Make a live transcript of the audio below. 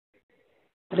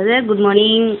Brother good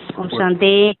morning. ஓம்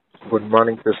சாந்தி. Good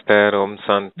morning sister. ஓம்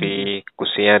சாந்தி.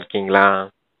 குஷியா இருக்கீங்களா?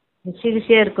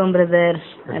 குஷியா இருக்கும் பிரதர்.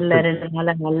 நல்ல 2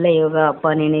 நாளா நல்ல யோகா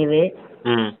அப்பா நினைவு.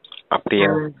 அப்படியா?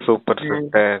 Super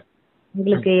sister.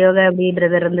 உங்களுக்கு யோகா எப்படி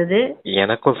பிரதர் இருந்தது?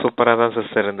 எனக்கும் சூப்பரா தான்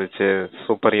சிஸ்டர் இருந்துச்சு.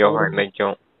 சூப்பர் யோகா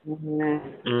இன்னைக்கும்.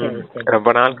 ரொம்ப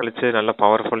நாள் கழிச்சு நல்ல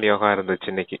பவர்ஃபுல் யோகா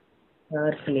இருந்துச்சு இன்னைக்கு.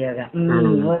 பவர்ஃபுல் யோகா.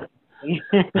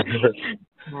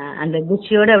 அந்த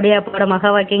குஷியோட அப்படியே அப்பாவோட மகா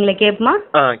வாக்கியங்களை கேட்போமா?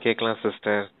 கேட்கலாம்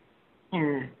சிஸ்டர்.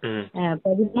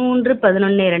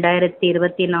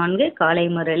 13/11/2024 காலை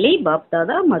முரளி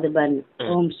பாப்தாதா மதுபன்.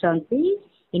 ஓம் சாந்தி.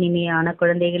 இனிமையான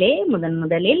குழந்தைகளே,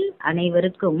 முதலில்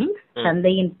அனைவருக்கும்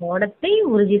தந்தையின் பாடத்தை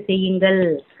உறுதி செய்யுங்கள்.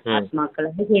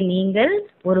 ஆத்மாக்களாகிய நீங்கள்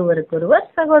ஒருவருக்கொருவர்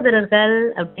சகோதரர்கள்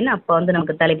அப்படின்னு அப்பா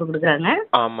நமக்கு தலைப்பு கொடுக்குறாங்க.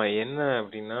 ஆமா, என்ன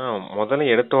அப்படின்னா முதல்ல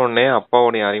எடுத்த உடனே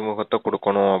அப்பாவுடைய அறிமுகத்தை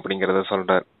கொடுக்கணும் அப்படிங்கறத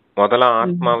சொல்றாரு. முதல்ல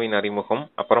ஆத்மாவின் அறிமுகம்,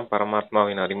 அப்புறம்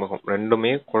பரமாத்மாவின் அறிமுகம்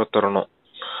ரெண்டுமே கொடுத்துடணும்.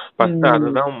 ஃபர்ஸ்ட்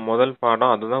அதுதான் முதல்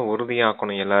பாடம். அதுதான்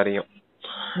உறுதியாக்கணும் எல்லாரையும்.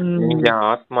 நீங்க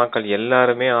ஆத்மாக்கள்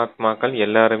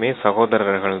எல்லாருமே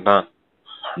சகோதரர்கள் தான்.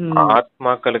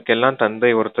 ஆத்மாக்களுக்கு எல்லாம்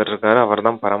தந்தை ஒருத்தர் இருக்காரு, அவர்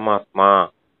தான் பரமாத்மா.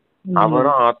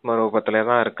 அவரும் ஆத்ம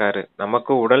ரூபத்துலதான் இருக்காரு.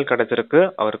 நமக்கு உடல் கிடைச்சிருக்கு,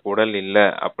 அவருக்கு உடல் இல்ல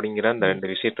அப்படிங்கிற அந்த 2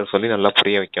 விஷயத்த சொல்லி நல்லா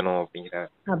புரிய வைக்கணும் அப்படின்னு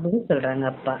சொல்றாங்க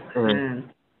அப்பா.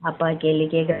 அப்பா கேள்வி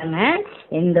கேக்குறாங்க,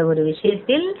 எந்த ஒரு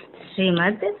விஷயத்தில்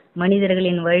ஸ்ரீமத்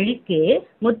மனிதர்களின் வழிக்கு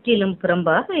முற்றிலும்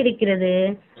புறம்பாக இருக்கிறது?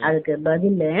 அதுக்கு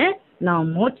பதில், நாம்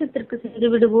மோட்சத்திற்கு சென்று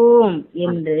விடுவோம்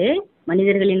என்று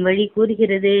மனிதர்களின் வழி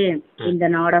கூறுகிறது. இந்த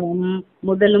நாடகம்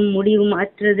முதலும் முடிவும்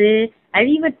அற்றது,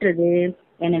 அழிவற்றது.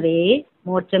 எனவே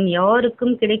மோட்சம்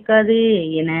யாருக்கும் கிடைக்காது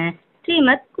என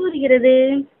ஸ்ரீமத் கூறுகிறது.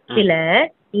 சிலர்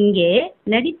இங்கே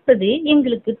நடிப்பது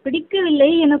எங்களுக்கு பிடிக்கவில்லை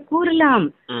என கூறலாம்.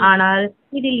 ஆனால்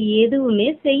இதில் எதுவுமே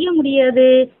செய்ய முடியாது.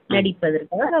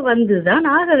 நடிப்பதற்காக வந்துதான்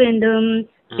ஆக வேண்டும்.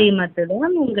 ஸ்ரீமத்து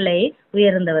தான் உங்களை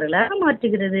உயர்ந்தவர்களாக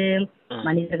மாற்றுகிறது.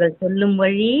 மனிதர்கள் சொல்லும்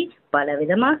வழி பல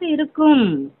விதமாக இருக்கும்.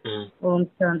 ஓம்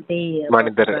சாந்தி.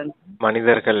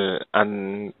 மனிதர்கள்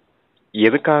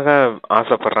எதுக்காக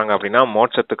ஆசைப்படுறாங்க அப்படின்னா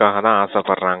மோட்சத்துக்காக தான்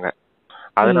ஆசைப்படுறாங்க.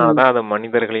 அதனாலதான் அது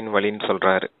மனிதர்களின் வழின்னு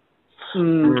சொல்றாரு.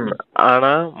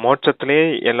 ஆனா மோட்சத்திலே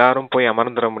எல்லாரும் போய்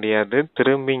அமர்ந்துட முடியாது.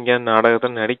 திரும்பி இங்க நாடகத்தை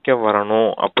நடிக்க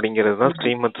வரணும் அப்படிங்கறதுதான்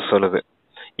ஸ்ரீமத் சொல்லுது.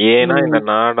 ஏன்னா இந்த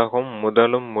நாடகம்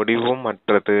முதலும் முடிவும்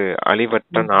அற்றது,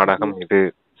 அழிவற்ற நாடகம் இது.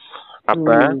 அப்ப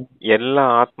எல்லா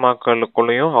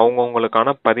ஆத்மாக்களுக்குள்ளயும் அவங்கவுங்களுக்கான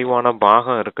பதிவான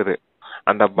பாகம் இருக்குது.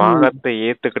 அந்த பாகத்தை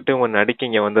ஏத்துக்கிட்டு இவங்க நடிக்க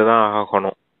இங்க வந்துதான்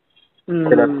ஆகணும்.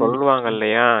 சிலர் சொல்லுவாங்க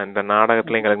இல்லையா, இந்த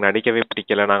நாடகத்துல எங்களுக்கு நடிக்கவே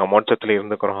பிடிக்கல, நாங்க மோட்சத்துல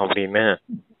இருந்துக்கிறோம் அப்படின்னு.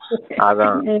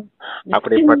 அதான்,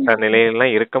 அப்படிப்பட்ட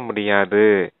நிலையெல்லாம் இருக்க முடியாது.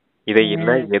 இதை இல்ல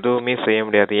எதுவுமே செய்ய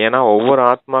முடியாது. ஏன்னா ஒவ்வொரு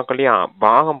ஆத்மாக்களையும்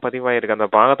பாகம் பதிவாயிருக்கு. அந்த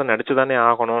பாகத்தை நடிச்சுதானே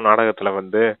ஆகணும் நாடகத்துல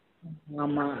வந்து.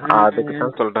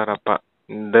 அதுக்குதான் சொல்றாரு அப்பா,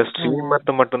 இந்த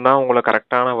ஸ்ரீமத் மட்டும்தான் உங்களை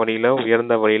கரெக்டான வழியில,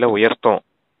 உயர்ந்த வழியில உயர்த்தும்.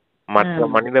 மற்ற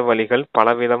மனித வழிகள் பல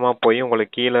விதமா போய் உங்களை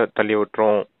கீழே தள்ளி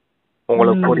விட்டுரும்,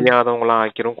 உங்களுக்கு புரியாதவங்களா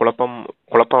ஆக்கிரும்,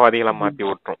 குழப்பவாதிகளை மாத்தி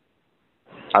விட்டுரும்.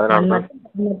 அதனாலதான்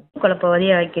குழப்பவாதி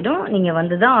ஆக்கிடும். நீங்க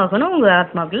வந்துதான் ஆகணும், உங்க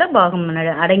ஆத்மாக்குள்ள பாகம்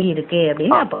அடங்கி இருக்கு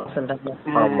அப்படின்னு அப்பா சொல்றாங்க.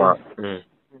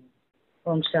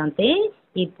 ஓம் சாந்தி.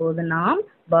 இப்போது நாம்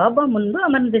பாபா முன்பு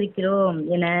அமர்ந்திருக்கிறோம்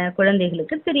என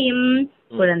குழந்தைகளுக்கு தெரியும்.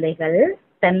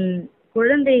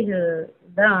 குழந்தைகள்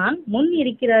தான் முன்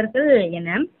இருக்கிறார்கள் என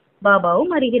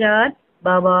பாபாவும் அறிகிறார்.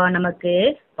 பாபா நமக்கு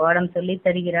பாடம் சொல்லி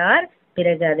தருகிறார்,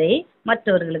 பிறகு அதை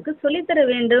மற்றவர்களுக்கு சொல்லித்தர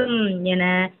வேண்டும் என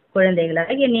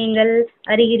குழந்தைகளாகிய நீங்கள்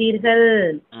அறிகிறீர்கள்.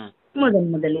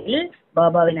 முதலில்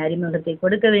பாபாவின் அறிமுகத்தை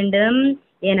கொடுக்க வேண்டும்.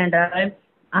 ஏனென்றால்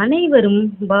அனைவரும்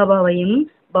பாபாவையும்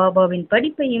பாபாவின்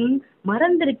படிப்பையும்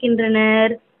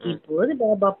மறந்திருக்கின்றனர். இப்போது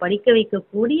பாபா படிக்க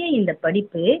வைக்கக்கூடிய இந்த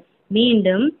படிப்பு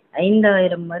மீண்டும்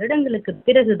 5000 வருடங்களுக்கு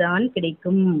பிறகுதான்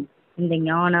கிடைக்கும். இந்த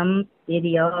ஞானம்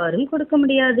வேறு யாரும் கொடுக்க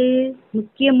முடியாது.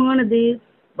 முக்கியமானது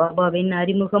பாபாவின்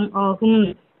அறிமுகம் ஆகும்.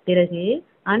 பிறகு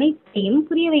அனைத்தையும்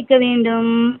புரிய வைக்க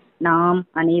வேண்டும். நாம்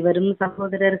அனைவரும்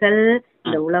சகோதரர்கள்.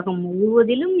 இந்த உலகம்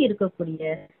முழுவதிலும் இருக்கக்கூடிய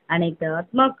அனைத்து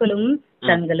ஆத்மாக்களும்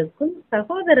தங்களுக்கும்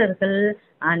சகோதரர்கள்.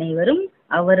 அனைவரும்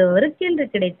அவரவருக்கென்று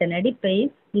கிடைத்த நடிப்பை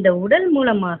இந்த உடல்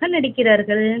மூலமாக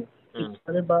நடிக்கிறார்கள்.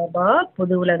 இப்போது பாபா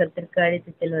புது உலகத்திற்கு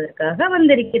அழைத்து செல்வதற்காக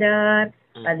வந்திருக்கிறார்.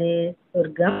 அது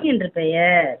சொர்க்கம் என்று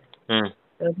பெயர்.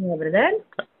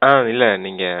 இல்ல,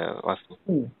 நீங்க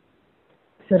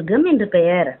சொர்க்கம் என்று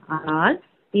பெயர். ஆனால்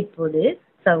இப்போது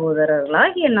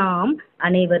சகோதரர்களாகிய நாம்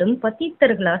அனைவரும்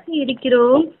பத்தித்தர்களாக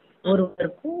இருக்கிறோம். ஒருவர்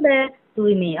கூட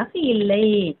தூய்மையாக இல்லை.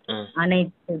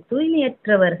 அனைத்து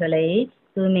தூய்மையற்றவர்களை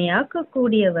தூய்மையாக்க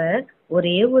கூடியவர்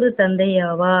ஒரே ஒரு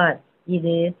தந்தையாவார்.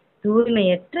 இது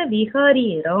தூய்மையற்ற விகாரி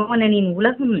ராவணனின்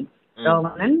உலகம்.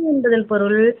 ராவணன் என்பதன்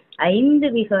பொருள் 5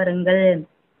 விகாரங்கள்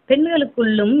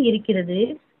பெண்களுக்குள்ளும் இருக்கிறது,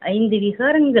 5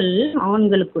 விகாரங்கள்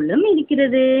ஆண்களுக்குள்ளும்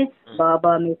இருக்கிறது.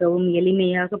 பாபா மிகவும்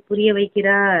எளிமையாக புரிய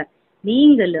வைக்கிறார்.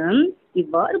 நீங்களும்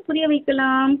இவ்வாறு புரிய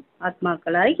வைக்கலாம்.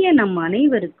 ஆத்மாக்களாகிய நம்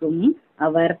அனைவருக்கும்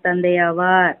அவர்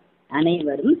தந்தையாவார்.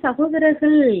 அனைவரும்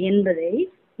சகோதரர்கள் என்பதை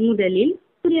முதலில்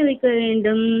புரிய வைக்க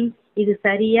வேண்டும். இது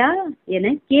சரியா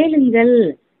என கேளுங்கள்.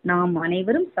 நாம்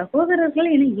அனைவரும் சகோதரர்கள்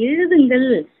என எழுதுங்கள்.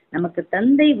 நமக்கு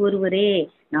தந்தை ஒருவரே.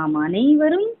 நாம்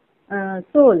அனைவரும்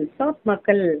சோல்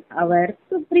மக்கள். அவர்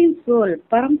சுப்ரீம் சோல்,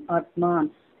 பரம் ஆத்மா.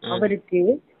 அவருக்கு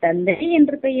தந்தை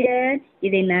என்று பெயர்.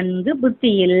 இதை நன்கு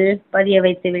புத்தியில் பதிய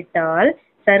வைத்து விட்டால்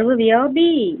சர்வ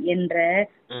வியாபி என்ற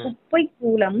குப்பை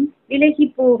கூலம் விலகி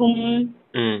போகும்.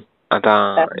 அதான்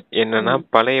என்னன்னா,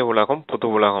 பழைய உலகம் புது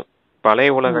உலகம்.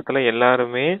 பழைய உலகத்துல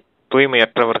எல்லாருமே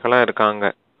தூய்மையற்றவர்களா இருக்காங்க.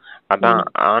 அதான்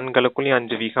ஆண்களுக்குள்ளயும்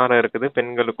 5 விகாரம் இருக்குது,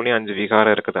 பெண்களுக்குள்ளயும் 5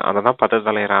 விகாரம் இருக்குது. அததான்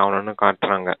பதத்தலை ராவணன்னு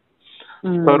காட்டுறாங்க.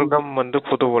 சொர்க்கம்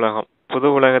புது உலகம். புது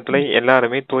உலகத்துல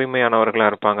எல்லாருமே தூய்மையானவர்களா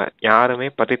இருப்பாங்க. யாருமே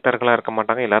பதித்தர்களா இருக்க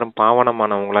மாட்டாங்க. எல்லாரும்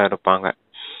பாவனமானவங்களா இருப்பாங்க.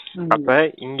 அப்ப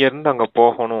இங்க இருந்து அங்க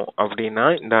போகணும் அப்படின்னா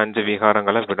இந்த 5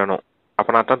 விகாரங்களை விடணும்.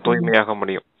 அப்பனா தான் தூய்மையாக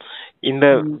முடியும். இந்த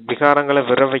விகாரங்களை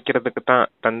விர வைக்கிறதுக்கு தான்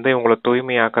தந்தை உங்களை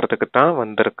தூய்மையாக்குறதுக்கு தான்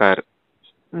வந்திருக்காரு.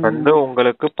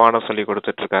 உங்களுக்கு பாடம் சொல்லி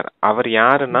கொடுத்துட்டு இருக்காரு. அவர்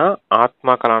யாருன்னா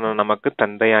ஆத்மாக்களான நமக்கு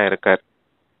தந்தையா இருக்காரு.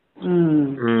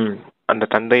 அந்த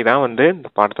தந்தை தான் இந்த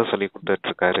பாடத்தை சொல்லி கொடுத்துட்டு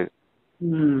இருக்காரு.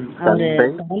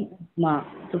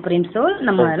 சுப்ரீம் சோல்,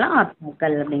 நம்ம எல்லாம்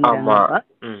ஆத்மாக்கள் அப்படிங்கறாங்க.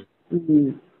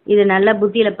 இது நல்ல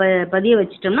புத்தியில பதிய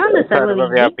வச்சிட்டோம்னா அந்த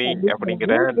சர்வவியாபி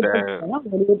அப்படிங்கிற அந்த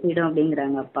வெளியே போயிடும்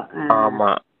அப்படிங்கறாங்க அப்பா. ஆமா,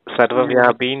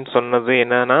 சர்வவியாபின்னு சொன்னது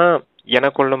என்னன்னா,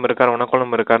 எனக்குள்ளும் இருக்காரு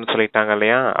உனக்குள்ளும் இருக்காருன்னு சொல்லிட்டாங்க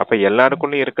இல்லையா? அப்ப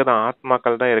எல்லாருக்குள்ளயும் இருக்குது,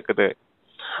 ஆத்மாக்கள் தான் இருக்குது.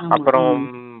 அப்புறம்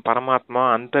பரமாத்மா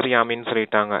அந்தர்யாமின்னு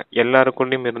சொல்லிட்டாங்க,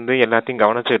 எல்லாருக்குள்ளயும் இருந்து எல்லாத்தையும்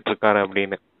கவனிச்சுட்டு இருக்காரு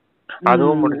அப்படின்னு.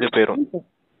 அதுவும் முடிஞ்சு போயிரும்.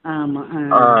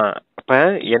 அப்ப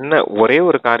என்ன ஒரே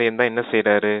ஒரு காரியம் தான் என்ன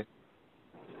செய்யறாரு,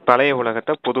 பழைய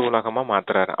உலகத்தை புது உலகமா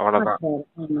மாத்துறாரு, அவ்வளவுதான்.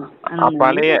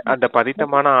 பழைய அந்த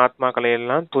பதித்தமான ஆத்மாக்களை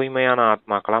எல்லாம் தூய்மையான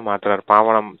ஆத்மாக்களா மாத்துறாரு,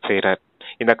 பாவனம் செய்யறாரு.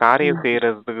 இந்த காரியம்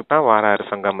செய்யறதுக்கு தான் வாராரு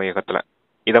சங்கம யுகத்துல.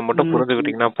 இத மட்டும்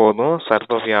புரிஞ்சுக்கிட்டீங்கன்னா போதும்,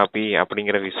 சர்வவியாபி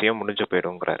அப்படிங்கிற விஷயம் முடிஞ்சு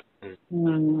போயிடுங்கிறாரு.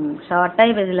 ஷார்ட்டா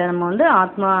இதுல நம்ம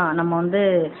ஆத்மா, நம்ம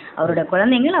அவரோட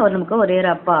குழந்தைங்கள், அவர் நமக்கு ஒரே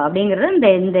ஒரு அப்பா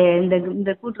அப்படிங்கறத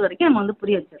இந்த கூற்று வரைக்கும் நம்ம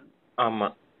புரிய வச்சிடணும். ஆமா,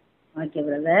 ஓகே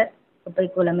பிரதர். குப்பை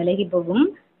கூலம் விலகி போகும்.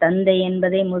 தந்தை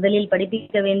என்பதை முதலில்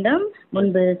படிப்பிக்க வேண்டும்.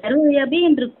 முன்பு சர்வவியாபி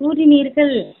என்று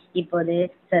கூறினீர்கள், இப்போது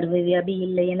சர்வவியாபி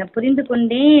இல்லை என புரிந்து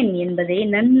கொண்டேன் என்பதை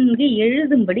நன்கு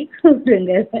எழுதும்படி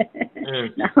கூறுங்கள்.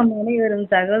 நாம் அனைவரும்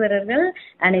சகோதரர்கள்.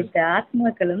 அனைத்து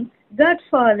ஆத்மாக்களும் காட்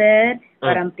ஃபாதர்,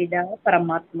 பரம்பிதா,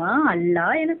 பரமாத்மா,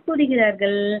 அல்லாஹ் என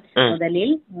கூறுகிறார்கள்.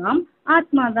 முதலில் நாம்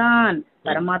ஆத்மாதான்,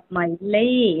 பரமாத்மா இல்லை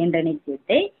என்ற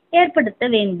நிச்சயத்தை ஏற்படுத்த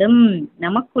வேண்டும்.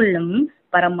 நமக்குள்ளும்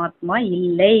பரமாத்மா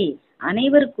இல்லை,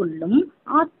 அனைவருக்குள்ளும்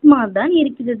ஆத்மா தான்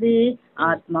இருக்கிறது.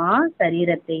 ஆத்மா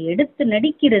சரீரத்தை எடுத்து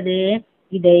நடிக்கிறது.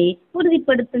 இதை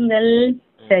உறுதிப்படுத்துங்கள்.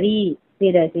 சரி,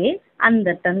 பிறகு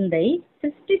அந்த தந்தை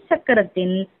சிருஷ்டி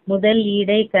சக்கரத்தின் முதல்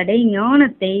இடை கடை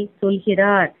ஞானத்தை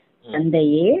சொல்கிறார்.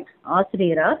 தந்தையே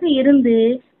ஆசிரியராக இருந்து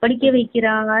படிக்க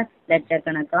வைக்கிறார்.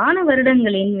 லட்சக்கணக்கான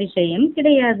வருடங்களின் விஷயம்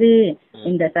கிடையாது.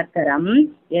 இந்த சக்கரம்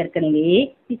ஏற்கனவே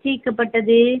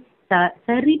நிச்சயிக்கப்பட்டது.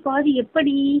 சரி, பாதி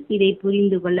எப்படி இதை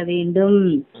புரிந்து கொள்ள வேண்டும்.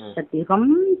 சத்தியுகம்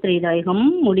திரேதாயுகம்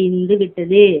முடிந்து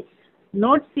விட்டது.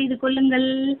 நோட் செய்து கொள்ளுங்கள்.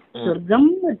 சொர்க்கம்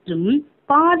மற்றும்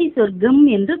பாதி சொர்க்கம்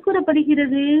என்று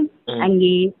கூறப்படுகிறது.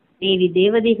 அங்கே தேவி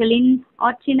தேவதைகளின்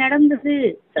ஆட்சி நடந்தது.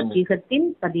 சத்தியுகத்தில்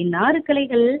 16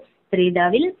 கலைகள்,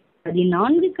 திரேதாவில்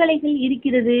 14 கலைகள்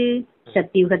இருக்கிறது.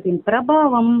 சத்தியுகத்தின்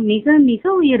பிரபாவம் மிக மிக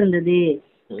உயர்ந்தது.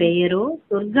 பெயரோ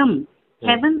சொர்க்கம்,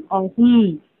 ஹெவன் ஆகும்.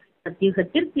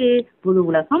 சத்தியுகத்திற்கு புது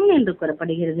உலகம் என்று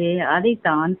கூறப்படுகிறது.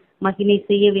 அதைத்தான் மகிமை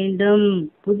செய்ய வேண்டும்.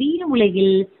 புதிய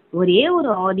உலகில் ஒரே ஒரு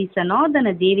ஆதி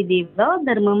சனாதன தேவி தேவதா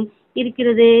தர்மம்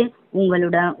இருக்கிறது.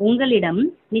 உங்களிடம்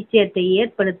நிச்சயத்தை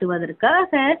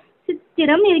ஏற்படுத்துவதற்காக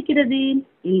சித்திரம் இருக்கிறது.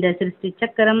 இந்த சிருஷ்டி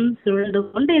சக்கரம் சுழன்று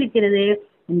கொண்டு இருக்கிறது.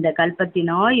 இந்த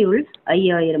கல்பத்தின் ஆயுள்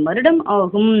 5000 வருடம்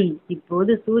ஆகும்.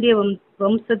 இப்போது சூரிய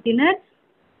வம்சத்தினர்,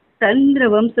 சந்திர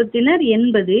வம்சத்தினர்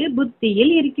என்பது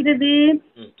புத்தியில் இருக்கிறது.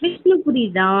 விஷ்ணுபுரி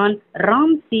தான்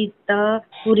ராம் சீதா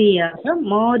புரியாக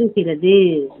மாறுகிறது.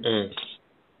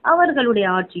 அவர்களுடைய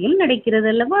ஆட்சியும் நடக்கிறது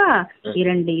அல்லவா?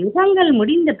 2 யுகங்கள்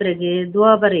முடிந்த பிறகு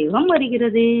துவாபர யுகம்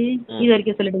வருகிறது. இது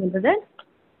வரைக்கும் சொல்லிடுகின்றது.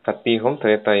 சத்தியுகம்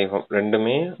திரேதாயுகம்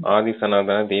ரெண்டுமே ஆதி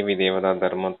சனாதன தேவி தேவதா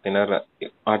தர்மத்தினர்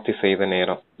ஆட்சி செய்த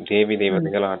நேரம், தேவி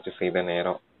தேவதைகள் ஆட்சி செய்த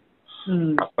நேரம்.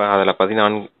 அப்ப அதுல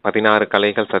 16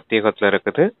 கலைகள் சத்தியுகத்துல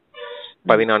இருக்குது.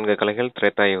 14 கலைகள்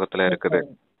திரேதாயுகத்துல இருக்குது.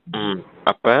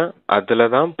 அப்ப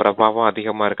அதுலதான் பிரபாவம்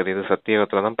அதிகமா இருக்குது. இது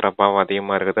சத்தியுகத்துலதான் பிரபாவம்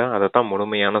அதிகமா இருக்குது. அதுதான்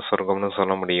முழுமையான சொர்க்கம்னு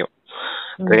சொல்ல முடியும்.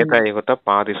 திரேதாயுகத்தை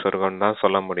பாதி சொர்க்கம் தான்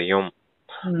சொல்ல முடியும்.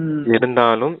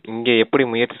 இருந்தாலும் இங்க எப்படி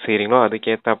முயற்சி செய்யறீங்களோ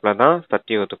அதுக்கேத்தாப்புலதான்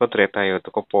சத்தியுகத்துக்கும்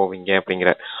திரேதாயுகத்துக்கும் போவீங்க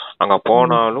அப்படிங்கிற. அங்க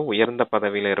போனாலும் உயர்ந்த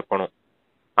பதவியில இருக்கணும்.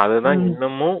 அதுதான்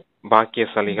இன்னமும்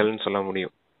பாக்கியசாலிகள்னு சொல்ல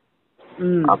முடியும்.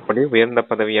 அப்படி உயர்ந்த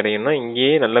பதவி அடையணும்னா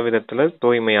இங்கேயே நல்ல விதத்துல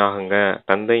தூய்மையாகுங்க.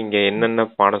 தந்தை இங்க என்னென்ன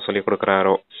பாடம் சொல்லி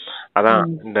கொடுக்கறாரோ, அதான்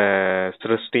இந்த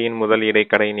சிருஷ்டியின் முதல்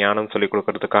இடைக்கடை ஞானம் சொல்லி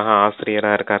கொடுக்கறதுக்காக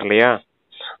ஆசிரியரா இருக்கார் இல்லையா,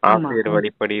 ஆசிரியர்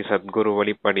வழிப்படி, சத்குரு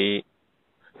வழிப்படி,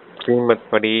 ஸ்ரீமத்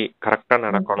படி கரெக்டா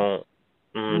நடக்கணும்.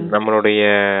 நம்மளுடைய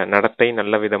நடத்தை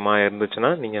நல்ல விதமா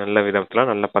இருந்துச்சுன்னா நீங்க நல்ல விதத்துல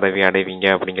நல்ல பதவி அடைவீங்க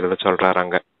அப்படிங்கறத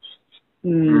சொல்றாங்க.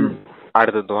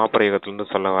 அடுத்து துவாபர யுகத்துல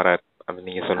இருந்து சொல்ல வர்றாரு. அது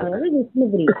நீங்க சொல்லுங்க.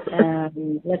 விஷ்ணுபுரி,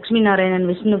 லட்சுமி நாராயணன்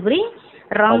விஷ்ணுபுரி,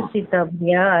 ராம்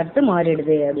சீதாபுரியா அடுத்து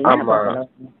மாறிடுது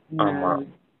அப்படின்னு.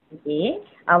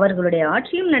 அவர்களுடைய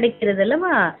ஆட்சியும் நடக்கிறது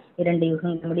அல்லவா. 2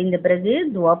 யுகங்கள் முடிந்த பிறகு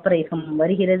துவாபர யுகம்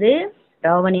வருகிறது.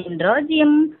 ராவணின்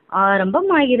ராஜ்யம்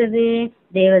ஆரம்பமாகிறது.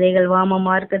 தேவதைகள் வாம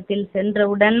மார்க்கத்தில்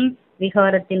சென்றவுடன்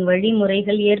விகாரத்தின்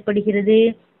வழிமுறைகள் ஏற்படுகிறது.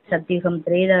 சத்தியுகம்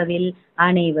திரேதாவில்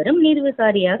அனைவரும்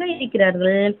நிர்விகாரியாக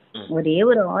இருக்கிறார்கள். ஒரே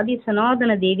ஒரு ஆதி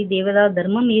சனாதன தேவி தேவதா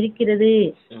தர்மம் இருக்கிறது.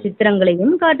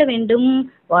 சித்திரங்களையும் காட்ட வேண்டும்,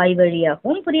 வாய்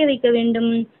வழியாகவும் புரிய வைக்க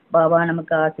வேண்டும். பாபா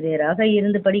நமக்கு ஆசிரியராக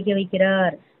இருந்து படிக்க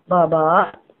வைக்கிறார். பாபா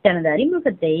தனது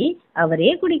அறிமுகத்தை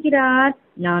அவரே குடிக்கிறார்.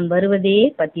 நான் வருவதே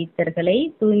பத்தித்தர்களை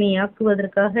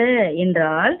தூய்மையாக்குவதற்காக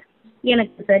என்றால்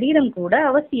எனக்கு சரீரம் கூட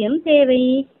அவசியம் தேவை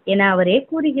என அவரே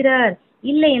கூறுகிறார்.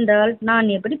 இல்லை என்றால் நான்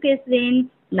எப்படி பேசுவேன்?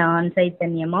 நான்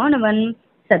சைத்தன்யமானவன்,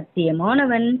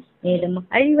 சத்தியமானவன், மேலும்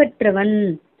அழிவற்றவன்.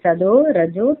 சதோ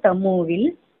ரஜோ தமோவில்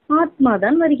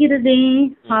ஆத்மாதான் வருகிறது.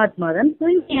 ஆத்மாதான்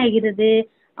தூய்மையாகிறது.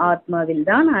 ஆத்மாவில்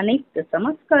தான் அனைத்து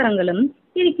சமஸ்காரங்களும்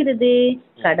இருக்கிறது.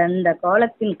 கடந்த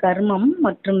காலத்தின் கர்மம்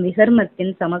மற்றும்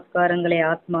விகர்மத்தின் சமஸ்காரங்களை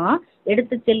ஆத்மா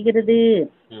எடுத்து செல்கிறது.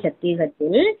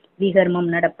 சத்தியுகத்தில் விகர்மம்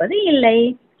நடப்பது இல்லை.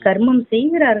 கர்மம்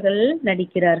செய்கிறார்கள்,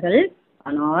 நடிக்கிறார்கள்.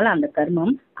 ஆனால் அந்த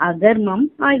கர்மம் அகர்மம்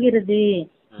ஆகிறது.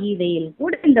 கீதையில்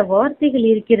கூட இந்த வார்த்தைகள்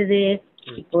இருக்கிறது.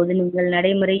 இப்போது நீங்கள்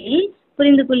நடைமுறையில்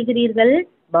புரிந்து கொள்கிறீர்கள்.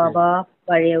 பாபா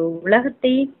பழைய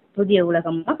உலகத்தை புதிய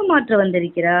உலகமாக மாற்ற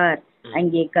வந்திருக்கிறார்.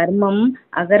 அங்கே கர்மம்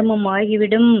அகர்மம்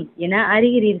ஆகிவிடும் என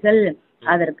அறிகிறீர்கள்.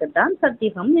 அதற்குத்தான்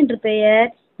சத்தியுகம் என்று பெயர்.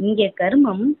 இங்கே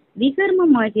கர்மம்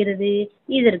விகர்மம் ஆகிறது.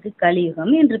 இதற்கு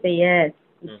கலியுகம் என்று பெயர்.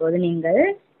 இப்போது நீங்கள்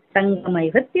சங்கம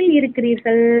யுகத்தில்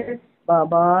இருக்கிறீர்கள்.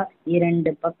 பாபா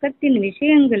 2 பக்கத்தின்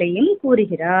விஷயங்களையும்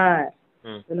கூறுகிறார்.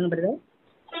 சொல்லுங்க பிரதர்.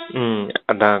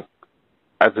 அதான்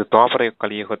அது துவாபர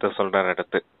கலியுகத்தை சொல்றாரு.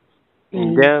 அடுத்து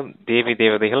இங்க தேவி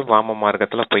தேவதைகள் வாம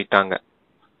மார்க்கத்துல போயிட்டாங்க.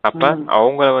 அப்ப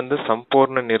அவங்க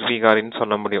சம்பூர்ண நிர்வீகாரின்னு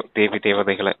சொல்ல முடியும் தேவி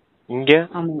தேவதைகளை. இங்க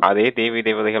அதே தேவி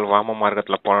தேவதைகள் வாம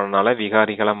மார்க்கத்துல போனதுனால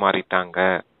விகாரிகளா மாறிட்டாங்க.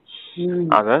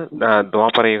 அத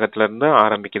துவாபர யுகத்துல இருந்து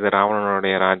ஆரம்பிக்குது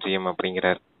ராவணனுடைய ராஜ்யம்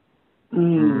அப்படிங்கிறார்.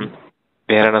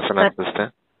 வேற என்ன சொன்னார்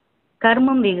சிஸ்டர்?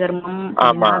 கர்மம் விகர்மம்.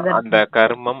 ஆமா, அந்த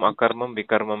கர்மம் அகர்மம்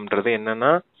விகர்மம்ன்றது என்னன்னா,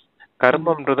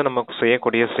 கர்மம்ன்றது நமக்கு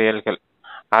செய்யக்கூடிய செயல்கள்.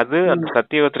 அது அந்த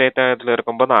சத்தியுக திரேதாயுகத்துல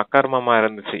இருக்கும்போது அகர்மமா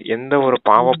இருந்துச்சு. எந்த ஒரு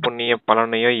பாவ புண்ணிய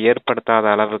பலனையோ ஏற்படுத்தாத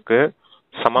அளவுக்கு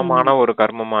சமமான ஒரு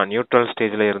கர்மமா நியூட்ரல்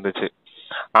ஸ்டேஜ்ல இருந்துச்சு.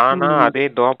 ஆனா அதே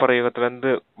துவாபர யுகத்துல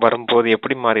இருந்து வரும்போது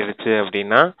எப்படி மாறிடுச்சு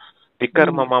அப்படின்னா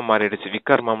விகர்மமா மாறிடுச்சு.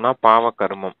 விகர்மம்னா பாவ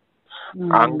கர்மம்.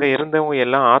 அங்க இருந்தவங்க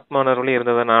எல்லாம் ஆத்மானவர்களே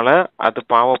இருந்ததுனால அது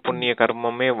பாவ புண்ணிய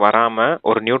கர்மமே வராம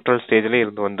ஒரு நியூட்ரல் ஸ்டேஜ்ல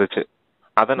இருந்து வந்துச்சு.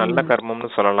 அத நல்ல கர்மம்னு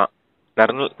சொல்லலாம்.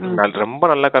 ரொம்ப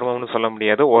நல்ல கர்மம்னு சொல்ல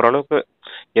முடியாது. ஓரளவுக்கு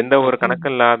எந்த ஒரு கணக்கு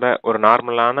இல்லாத ஒரு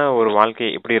நார்மலான ஒரு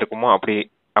வாழ்க்கை எப்படி இருக்குமோ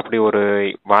அப்படி ஒரு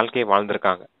வாழ்க்கையை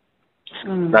வாழ்ந்திருக்காங்க.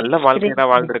 நல்ல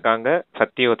வாழ்க்கையதான் வாழ்ந்திருக்காங்க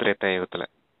சத்தியுக திரேதாயுகத்துல.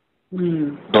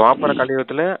 துவாபர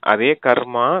கலியுகத்துல அதே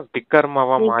கர்மா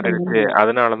விக்கர்மாவா மாறிடுச்சு.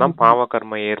 அதனாலதான் பாவ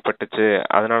கர்மம் ஏற்பட்டுச்சு.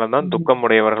 அதனாலதான் துக்கம்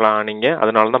உடையவர்களா ஆனீங்க.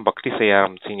 அதனாலதான் பக்தி செய்ய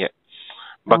ஆரம்பிச்சீங்க.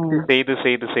 பக்தி செய்து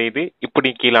செய்து செய்து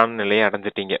இப்படி கீழான நிலையை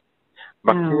அடைஞ்சிட்டீங்க.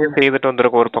 பக்தியும் செய்துட்டு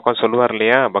வந்திருக்க ஒரு பக்கம் சொல்லுவார்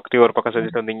இல்லையா, பக்தி ஒரு பக்கம்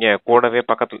செஞ்சுட்டு வந்தீங்க,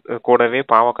 கூடவே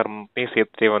பாவ கர்மத்தையும்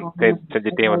சேர்த்து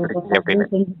செஞ்சுட்டே வந்திருக்கீங்க அப்படின்னு.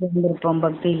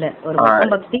 பக்தியில ஒரு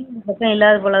பக்தி பக்கம்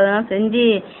இல்லாத போலதான் செஞ்சு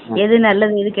எது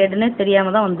நல்லது எது கேட்டுன்னு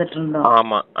தெரியாம தான் வந்துட்டு இருந்தோம்.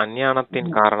 ஆமா,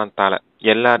 அஞ்ஞானத்தின் காரணத்தால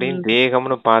எல்லாரையும்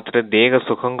தேகம்னு பார்த்துட்டு தேக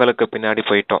சுகங்களுக்கு பின்னாடி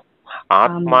போயிட்டோம்.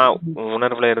 ஆத்மா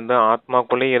உணர்வுல இருந்து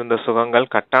ஆத்மாக்குள்ளே இருந்த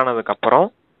சுகங்கள் கட்டானதுக்கு அப்புறம்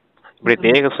இப்படி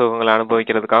தேக சுகங்களை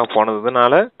அனுபவிக்கிறதுக்காக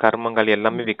போனதுனால கர்மங்கள்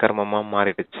எல்லாமே விகர்மமா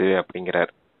மாறிடுச்சு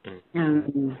அப்படிங்கிறாரு.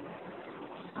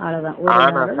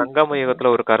 ஆனா சங்கம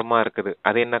யுகத்துல ஒரு கர்மா இருக்குது.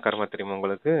 அது என்ன கர்மா தெரியுமா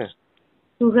உங்களுக்கு?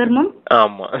 சுகர்மம்.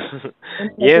 ஆமா,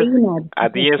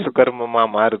 அது ஏன் சுகர்மமா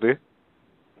மாறுது?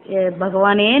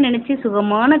 பகவானே நினைச்சு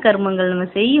சுகமான கர்மங்கள் நம்ம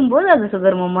செய்யும் போது அது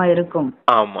சுகர்மமா இருக்கும்.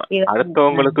 ஆமா,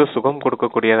 அடுத்தவங்களுக்கு சுகம்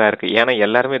கொடுக்கக்கூடியதா இருக்கு. ஏன்னா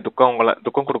எல்லாருமே துக்கம்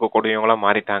கொடுக்கக்கூடியவங்களா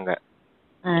மாறிட்டாங்க.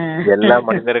 எல்லா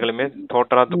மனிதர்களுமே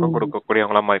டோட்டலா துக்கம்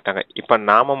கொடுக்கக்கூடியவங்களா மாறிட்டாங்க. இப்ப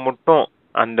நாம மட்டும்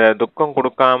அந்த துக்கம்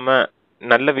கொடுக்காம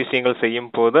நல்ல விஷயங்கள்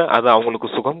செய்யும் போது அது அவங்களுக்கு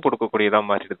சுகம் கொடுக்கக்கூடியதா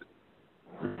மாறிடுது.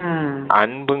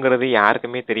 அன்புங்கிறது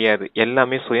யாருக்குமே தெரியாது.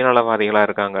 எல்லாமே சுயநலவாதிகளா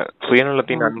இருக்காங்க.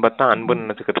 சுயநலத்தின் அன்பைத்தான் அன்புன்னு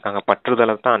நினைச்சுக்கிட்டு இருக்காங்க.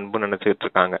 பற்றுதலைத்தான் அன்புன்னு நினைச்சுக்கிட்டு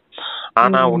இருக்காங்க.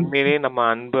 ஆனா உண்மையிலேயே நம்ம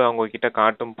அன்பு அவங்க கிட்ட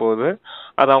காட்டும் போது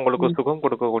அது அவங்களுக்கு சுகம்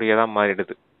கொடுக்கக்கூடியதா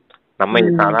மாறிடுது. நம்ம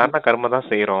சாதாரண கர்ம தான்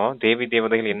செய்யறோம். தேவி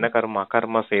தேவதைகள் என்ன கர்மம்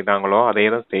அகர்மா செய்தாங்களோ அதே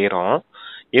தான் செய்யறோம்.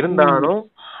 இருந்தாலும்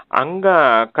அங்க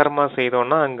அகர்மா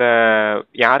செய்தோம்னா அங்க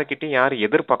யாருக்கிட்டையும் யாரும்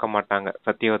எதிர்பார்க்க மாட்டாங்க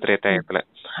சத்தியவத்திரே டயத்துல.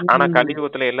 ஆனா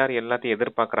கலியுகத்துல எல்லாரும் எல்லாத்தையும்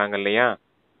எதிர்பார்க்கறாங்க இல்லையா?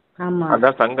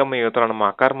 அதான் சங்கம யுகத்துல நம்ம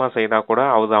அகர்மா செய்தா கூட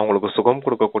அது அவங்களுக்கு சுகம்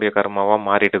கொடுக்கக்கூடிய கர்மாவா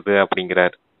மாறிடுது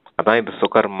அப்படிங்கிறாரு. அதான் இது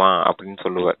சுகர்மா அப்படின்னு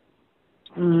சொல்லுவார்.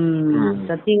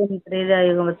 சத்தியுகம்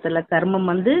திரேதாயுகத்துல கர்மம்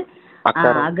வந்து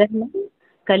அகர்மம்,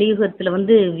 கலியுகத்துல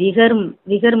வந்து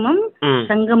விகர்மம்,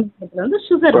 சங்கமத்துல வந்து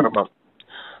சுகர்மம்.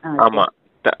 ஆமா,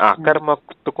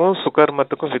 அகர்மத்துக்கும்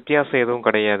சுகர்மத்துக்கும் வித்தியாசம் எதுவும்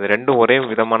கிடையாது. ரெண்டும் ஒரே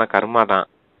விதமான கர்மா தான்.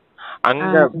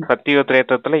 அங்க சத்திய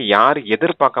திரேதத்துல யாரு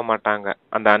எதிர்பார்க்க மாட்டாங்க.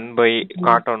 அந்த அன்பை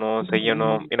காட்டணும்,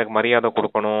 செய்யணும், எனக்கு மரியாதை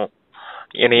கொடுக்கணும்,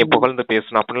 என்னைய புகழ்ந்து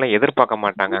பேசணும் அப்படின்லாம் எதிர்பார்க்க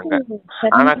மாட்டாங்க அங்க.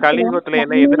 ஆனா கலியுகத்துல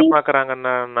என்ன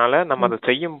எதிர்பார்க்கறாங்கன்னால நம்ம அதை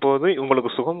செய்யும் போது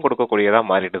இவங்களுக்கு சுகம் கொடுக்கக்கூடியதா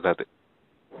மாறிடுது அது.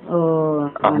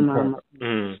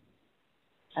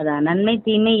 அதான் நன்மை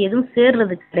தீமை எதுவும்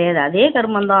சேர்றது கிடையாது. அதே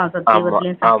கர்மம் தான்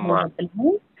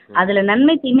சத்தியுகத்திலயும். அதுல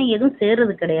நன்மை தீமை எதுவும்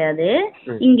சேர்றது கிடையாது.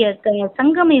 இங்க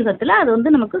சங்கம யுகத்துல அது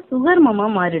வந்து நமக்கு சுகர்மமா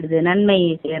மாறிடுது. நன்மை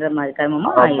சேர்ற மாதிரி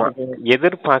கர்மமா ஆயிடுது.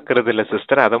 எதிர்பார்க்கறது இல்ல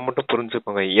சிஸ்டர், அதை மட்டும்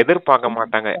புரிஞ்சுக்கோங்க. எதிர்பார்க்க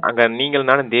மாட்டாங்க. அங்க நீங்கள்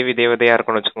நானும் தேவி தேவதையா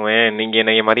இருக்கணும்னு வச்சுக்கோங்க. நீங்க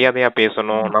என்னைய மரியாதையா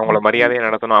பேசணும், நான் உங்களை மரியாதையா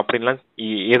நடத்தணும் அப்படின்லாம்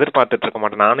எதிர்பார்த்துட்டு இருக்க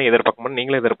மாட்டேன். நானும் எதிர்பார்க்க மாட்டேன்,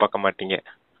 நீங்களும் எதிர்பார்க்க மாட்டீங்க.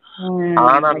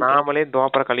 ஆனா நாமளே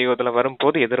துவாபர கலியுகத்துல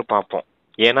வரும்போது எதிர்பார்ப்போம்.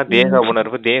 ஏன்னா தேக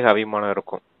உணர்வு, தேக அபிமானம்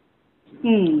இருக்கும்.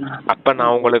 அப்ப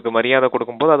நான் உங்களுக்கு மரியாதை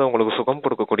கொடுக்கும் போது அது உங்களுக்கு சுகம்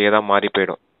கொடுக்கக்கூடியதா மாறி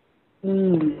போயிடும்.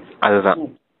 அதுதான்.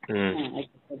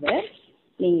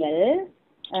 நீங்கள்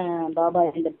பாபா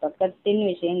இந்த பக்கத்தின்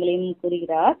விஷயங்களையும்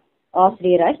கூறுகிறார்.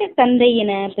 ஆசிரியராக தந்தை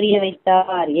என புரிய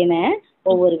வைத்தார் என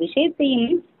ஒவ்வொரு விஷயத்தையும்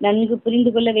நன்கு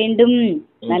புரிந்து கொள்ள வேண்டும்.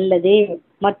 நல்லது.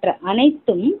 மற்ற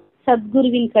அனைத்தும்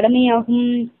சத்குருவின் கடமையாகும்.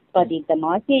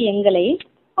 பதித்தமாகிய எங்களை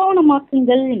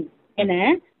கவனமாக்குங்கள் என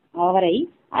அவரை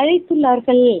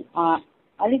அழைத்துள்ளார்கள்.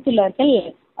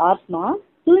 ஆத்மா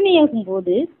தூய்மையாகும்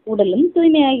போது உடலும்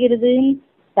தூய்மையாகிறது.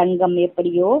 தங்கம்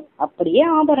எப்படியோ அப்படியே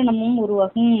ஆபரணமும்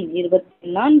உருவாகும்.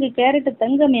 24 கேரட்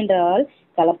தங்கம் என்றால்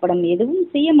கலப்படம் எதுவும்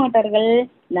செய்ய மாட்டார்கள்.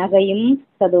 நகையும்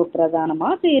சதோ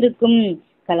பிரதானமாக இருக்கும்.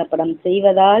 கலப்படம்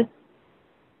செய்வதால்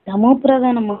தமோ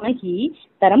பிரதானமாகி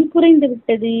தரம் குறைந்து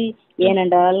விட்டது.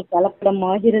 ஏனென்றால் கலப்படம்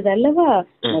ஆகிறது அல்லவா.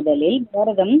 முதலில்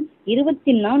பாரதம்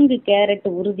 24 கேரட்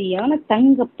உறுதியான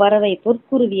தங்க பறவை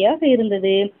பொற்குருவியாக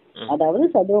இருந்தது. அதாவது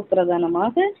சதோ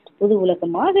பிரதானமாக புது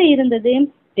உலகமாக இருந்தது.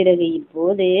 பிறகு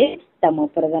இப்போது தமோ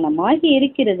பிரதானமாகி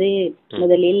இருக்கிறது.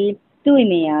 முதலில்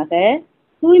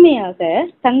தூய்மையாக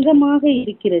தங்கமாக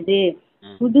இருக்கிறது.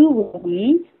 புது உலகம்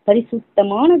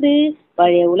பரிசுத்தமானது,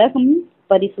 பழைய உலகம்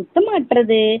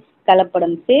பரிசுத்தமற்றது.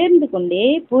 கலப்படம் சேர்ந்து கொண்டே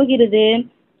போகிறது.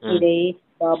 இதை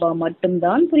பாபா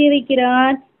மட்டும்தான் புரிய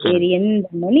வைக்கிறார். வேறு எந்த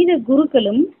மனித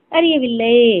குருக்களும்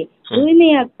அறியவில்லை.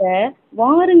 தூய்மையாக்க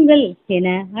வாருங்கள் என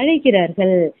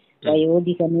அழைக்கிறார்கள்.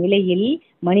 வயோதிக நிலையில்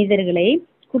மனிதர்களை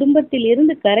குடும்பத்தில்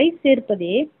இருந்து கரை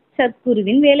சேர்ப்பதே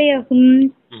சத்குருவின் வேலையாகும்.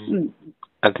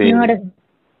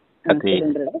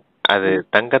 அது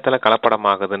தங்கத்துல கலப்படம்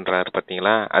ஆகுதுன்றாரு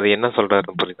பாத்தீங்களா? அது என்ன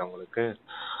சொல்றாரு புரியுது உங்களுக்கு?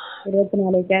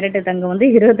 24 கேரட் தங்கம் வந்து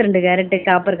 22 கேரட்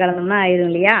காப்பர் கலந்தோம்னா ஆயிரும்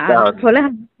இல்லையா? போல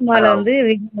வந்து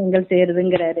விகிதங்கள்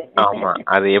சேருதுங்கிறாரு. ஆமா,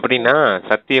 அது எப்படின்னா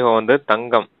சத்தியுகம் வந்து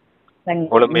தங்கம்,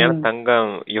 முழுமையான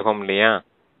தங்கம் யுகம் இல்லையா?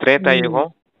 திரேதா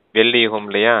யுகம் வெள்ளி யுகம்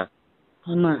இல்லையா?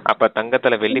 அப்ப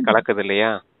தங்கத்துல வெள்ளி கலக்குது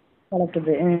இல்லையா?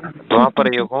 துவாபர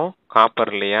யுகம்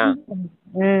காப்பர் இல்லையா?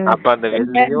 அப்ப அந்த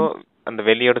வெள்ளியும் அந்த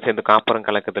வெள்ளியோட சேர்ந்து காப்பரும்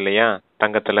கலக்குது இல்லையா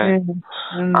தங்கத்துல?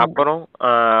 அப்புறம்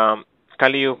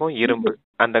கலியுகம் இரும்பு,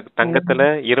 அந்த தங்கத்துல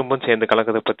இரும்பும் சேர்ந்து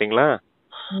கலக்குது பாத்தீங்களா?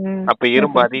 அப்ப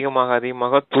இரும்பு அதிகமாக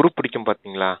அதிகமாக துரு பிடிக்கும்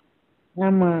பாத்தீங்களா?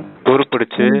 துரு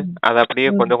பிடிச்சு அது அப்படியே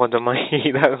கொஞ்சம் கொஞ்சமா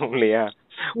இதாகும் இல்லையா?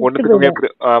 ஒண்ணுக்குமே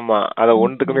ஆமா, அத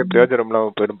ஒன்றுக்குமே பிரயோஜனம்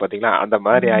இல்லாம போயிடும் பாத்தீங்களா? அந்த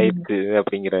மாதிரி ஆயிடுச்சு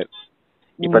அப்படிங்கிறாரு.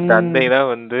 இப்ப தந்தை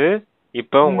தான் வந்து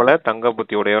இப்ப உங்களை தங்க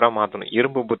புத்தி உடையவரா மாத்தணும்.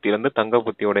 இரும்பு புத்தியில இருந்து தங்க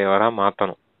புத்தி உடையவரா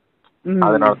மாத்தணும்.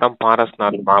 அதனாலதான்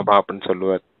பாரஸ்நாத் பாபா அப்படின்னு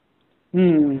சொல்லுவார்.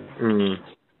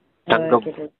 தங்கம்.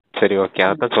 சரி, ஓகே,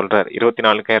 அதான் சொல்றாரு.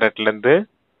 24 கேரட்ல இருந்து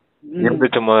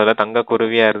இருந்துச்சு முதல்ல தங்க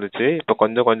குருவியா இருந்துச்சு, இப்ப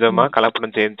கொஞ்சம் கொஞ்சமா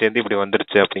கலப்படம் சேர்ந்து சேர்ந்து இப்படி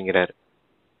வந்துருச்சு அப்படிங்கிறாரு.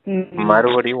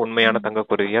 மறுபடியும் உண்மையான தங்க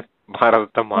குருவியா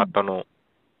பாரதத்தை மாத்தணும்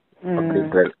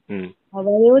அப்படின்றாரு.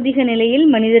 வயோதிக நிலையில்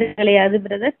மனிதர்களை அது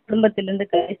பிரதர் குடும்பத்திலிருந்து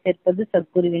கரை சேர்ப்பது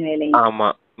சத்குருவின் வேலை. ஆமா,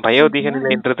 வயோதிக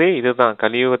நிலைன்றது இதுதான்,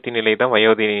 கலியுகத்தின் நிலை தான்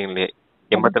வயோதிக நிலை.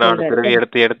 84 பிறவி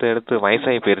எடுத்து எடுத்து எடுத்து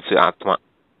வயசாகி போயிருச்சு ஆத்மா.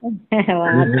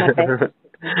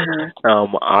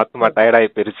 ஆமா, ஆத்மா டயர்டாகி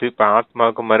போயிருச்சு. இப்ப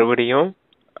ஆத்மாவுக்கு மறுபடியும்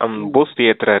பூஸ்ட்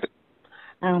ஏத்துறாரு.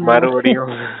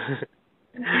 மறுபடியும்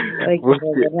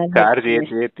சார்ஜ்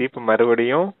ஏத்தி ஏத்தி இப்ப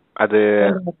மறுபடியும் அது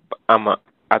ஆமா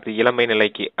அது இளமை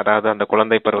நிலைக்கு, அதாவது அந்த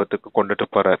குழந்தை பருவத்துக்கு கொண்டுட்டு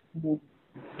போறாரு.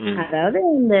 அதாவது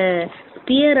இந்த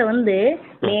ஸ்பியரை வந்து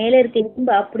மேல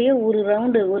இருக்க அப்படியே ஒரு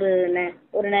ரவுண்டு ஒரு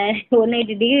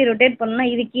 180 டிகிரி ரொட்டேட் பண்ணா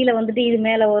இது கீழே வந்துட்டு இது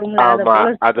மேல வரும்ல,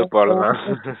 அது போலதான்.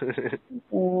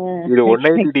 இது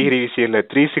 180 டிகிரி விஷயம் இல்ல,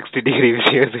 360 டிகிரி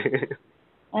விஷயம் இது.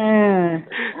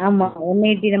 ஆமா,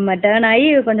 180 நம்ம டர்ன் ஆகி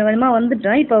கொஞ்சம் கொஞ்சமா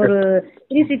வந்துட்டோம். இப்ப ஒரு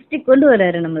 360 கொண்டு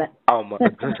வர்றாரு நம்மள. ஆமா.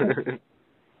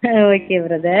 ஓகே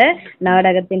பிரதர்,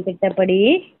 நாடகத்தின் திட்டப்படி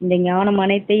இந்த ஞானம்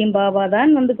அனைத்தையும் பாபா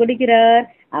தான் வந்து கொடுக்கிறார்.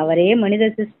 அவரே மனித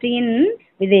சிருஷ்டியின்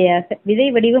விதை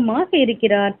வடிவமாக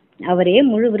இருக்கிறார். அவரே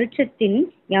முழு விருட்சத்தின்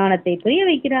ஞானத்தை புரிய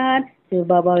வைக்கிறார்.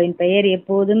 சிவபாபாவின் பெயர்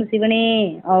எப்போதும் சிவனே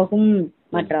ஆகும்.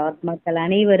 மற்ற ஆத்மாக்கள்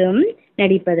அனைவரும்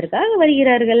நடிப்பதற்காக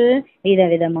வருகிறார்கள்.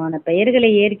 விதவிதமான பெயர்களை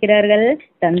ஏற்கிறார்கள்,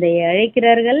 தந்தையை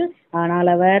அழைக்கிறார்கள். ஆனால்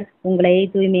அவர் உங்களை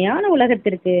தூய்மையான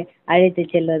உலகத்திற்கு அழைத்து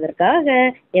செல்வதற்காக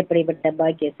எப்படிப்பட்ட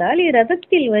பாக்கியசாலி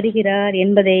ரதத்தில் வருகிறார்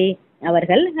என்பதை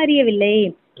அவர்கள் அறியவில்லை.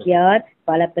 யார்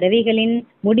பல பிறவிகளின்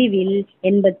முடிவில்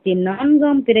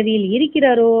 84ஆம் பிறவியில்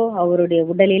இருக்கிறாரோ அவருடைய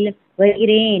உடலில்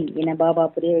வருகிறேன் என பாபா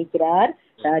புரிய வைக்கிறார்.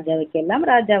 ராஜாவுக்கெல்லாம்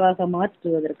ராஜாவாக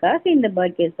மாற்றுவதற்காக இந்த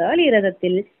பாக்கியசாலி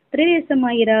ரதத்தில்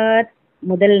பிரவேசமாகிறார்.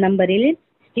 முதல் நம்பரில்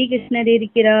ஸ்ரீகிருஷ்ணர்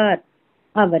இருக்கிறார்.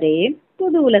 அவரே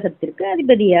புது உலகத்திற்கு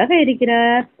அதிபதியாக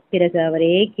இருக்கிறார். பிறகு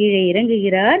அவரே கீழே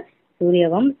இறங்குகிறார். சூரிய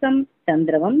வம்சம்,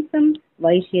 சந்திர வம்சம்,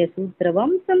 வைசிய சூத்திர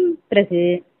வம்சம், பிறகு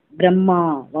பிரம்மா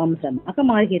வம்சமாக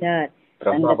மாறுகிறார்.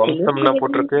 பிரம்மா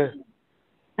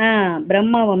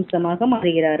வம்சமாக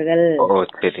மாறுகிறார்கள்.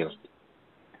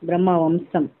 பிரம்மா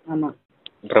வம்சம். ஆமா,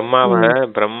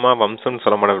 பிரம்மா வம்சம்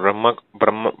சொல்ல மாட்டாங்க,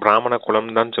 பிராமண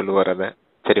குலம் தான் சொல்லுவார். அத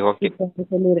சரி, ஓகே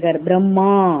சொல்லியிருக்காரு. பிரம்மா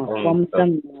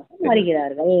வம்சம்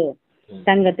மாறுகிறார்கள்.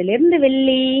 தங்கத்திலிருந்து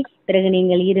வெள்ளி, பிறகு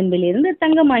நீங்கள் இரும்பில் இருந்து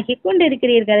தங்கமாக்கி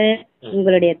கொண்டிருக்கிறீர்கள்.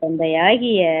 உங்களுடைய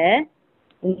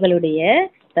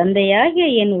தந்தையாகிய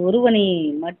என் ஒருவனை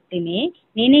மட்டுமே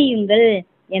நினையுங்கள்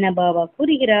என பாபா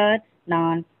கூறுகிறார்.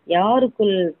 நான்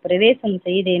யாருக்குள் பிரவேசம்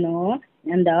செய்தேனோ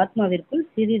அந்த ஆத்மாவிற்குள்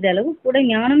சிறிதளவு கூட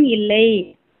ஞானம் இல்லை.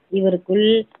 இவருக்குள்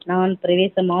நான்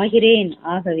பிரவேசமாகிறேன்.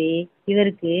 ஆகவே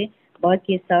இவருக்கு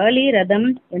பாக்கியசாலி ரதம்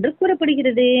என்று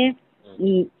கூறப்படுகிறது.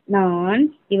 நான்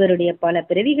இவருடைய பல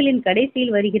பிறவிகளின்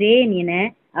கடைசியில் வருகிறேன் என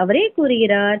அவரே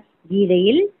கூறுகிறார்.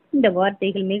 கீதையில் இந்த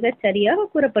வார்த்தைகள் மிக சரியாக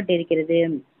கூறப்பட்டிருக்கிறது.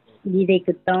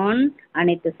 கீதைக்குத்தான்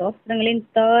அனைத்து சாஸ்திரங்களின்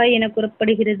தாய் என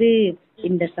கூறப்படுகிறது.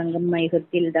 இந்த சங்கம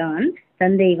யுகத்தில் தான்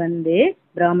தந்தை வந்து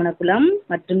பிராமண குலம்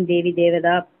மற்றும் தேவி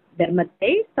தேவதா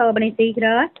தர்மத்தை ஸ்தாபனை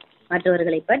செய்கிறார்.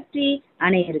 மற்றவர்களை பற்றி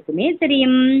அனைவருக்குமே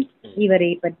தெரியும்,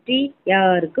 இவரை பற்றி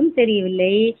யாருக்கும்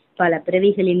தெரியவில்லை. பல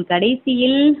பிறவிகளின்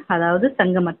கடைசியில், அதாவது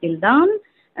சங்கமத்தில் தான்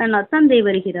தந்தை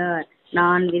வருகிறார்.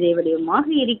 நான் விதை வடிவமாக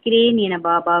இருக்கிறேன் என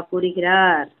பாபா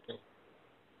கூறுகிறார்.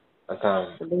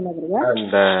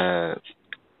 அந்த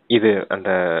இது அந்த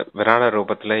விராட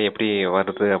ரூபத்துல எப்படி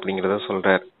வருது அப்படிங்கறத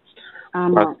சொல்றார்.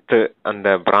 அந்த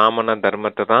பிராமண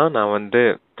தர்மத்தை தான் நான் வந்து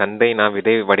தந்தை, நான்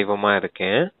விதை வடிவமா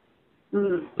இருக்கேன்,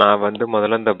 நான் வந்து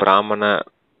முதல்ல இந்த பிராமண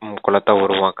குலத்தை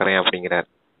உருவாக்குறேன் அப்படிங்கிறார்.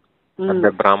 அந்த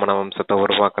பிராமண வம்சத்தை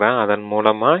உருவாக்குறேன். அதன்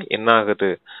மூலமா என்ன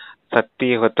ஆகுது,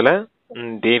 சத்தியுகத்துல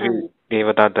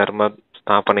தேவதா தர்ம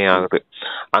ஸ்தாபனை ஆகுது.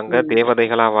 அங்க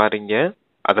தேவதைகளா வாரீங்க.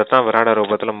 அதத்தான் விராட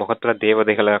ரூபத்துல முகத்துல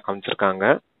தேவதைகளை காமிச்சிருக்காங்க.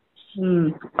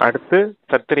 அடுத்து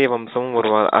சத்திரிய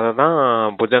வம்சமும் அததான்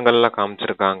புஜங்கள்ல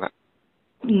காமிச்சிருக்காங்க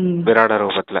விராட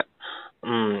ரூபத்துல.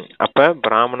 அப்ப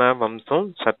பிராமண வம்சம்,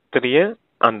 சத்திரிய,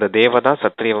 அந்த தேவதா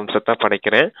சத்திரிய வம்சத்தை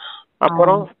படைக்கிறேன்.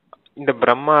 அப்புறம் இந்த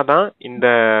பிரம்மா தான் இந்த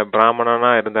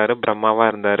பிராமணனா இருந்தாரு, பிரம்மாவா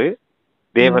இருந்தாரு,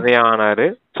 தேவதையா ஆனாரு,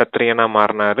 சத்திரியனா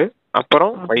மாறினாரு,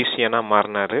 அப்புறம் வைசியனா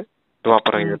மாறினாரு.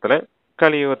 துவாபர யுகத்துல,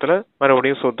 கலியுகத்துல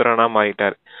மறுபடியும் சூத்திரனா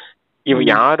மாறிட்டாரு.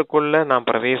 யாருக்குள்ள நான்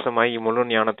பிரவேசமாகி முழு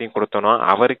ஞானத்தையும் கொடுத்தனோ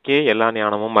அவருக்கே எல்லா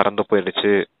ஞானமும் மறந்து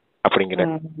போயிடுச்சு அப்படிங்கிற.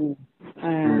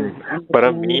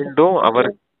 அப்புறம்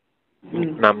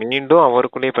நான் மீண்டும்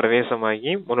அவருக்குள்ளே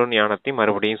பிரவேசமாகி முழு ஞானத்தையும்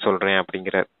மறுபடியும் சொல்றேன்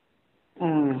அப்படிங்கிறார்.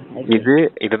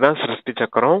 இதுதான் சிருஷ்டி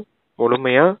சக்கரம்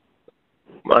முழுமையா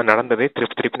நடந்ததே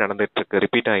திருப்பி திருப்பி நடந்துட்டு இருக்கு,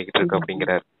 ரிப்பீட் ஆகிட்டு இருக்கு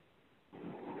அப்படிங்கிறார்.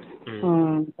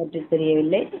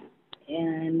 தெரியவில்லை.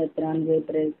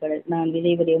 84 நான்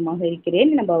விதை வடிவமாக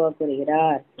இருக்கிறேன் என பாபா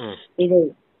கூறுகிறார். விதை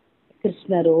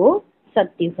கிருஷ்ணரோ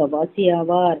சக்தி சபாசி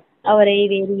ஆவார். அவரை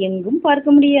வேறு எங்கும்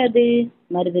பார்க்க முடியாது.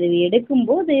 மறுபிறவி எடுக்கும்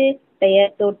போது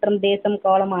பெயர், தோற்றம், தேசம்,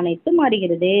 காலம் அனைத்தும்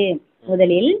மாறுகிறது.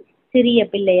 முதலில் சிறிய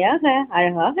பிள்ளையாக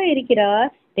அழகாக இருக்கிறார்,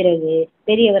 பிறகு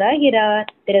பெரியவராகிறார்,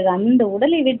 பிறகு அந்த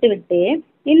உடலை விட்டுவிட்டு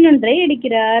இன்னொன்றை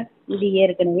எடுக்கிறார். இது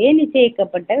ஏற்கனவே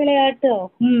நிச்சயிக்கப்பட்ட விளையாட்டு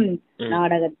ஆகும்.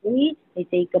 நாடகத்தில்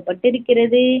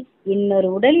நிச்சயிக்கப்பட்டிருக்கிறது. இன்னொரு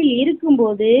உடலில் இருக்கும்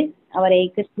போது அவரை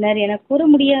கிருஷ்ணர் என கூற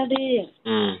முடியாது.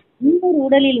 இன்னொரு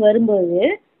உடலில் வரும்போது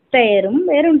பெயரும்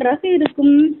வேறொன்றாக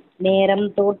இருக்கும். நேரம்,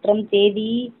 தோற்றம்,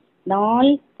 தேதி,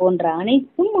 நாள் போன்ற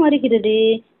அனைத்தும் மாறுகிறது.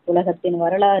 உலகத்தின்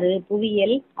வரலாறு,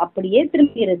 புவியியல் அப்படியே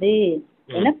திரும்புகிறது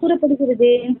என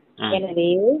கூறப்படுகிறது. எனவே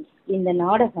இந்த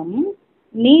நாடகம்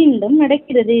மீண்டும்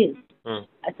நடக்கிறது.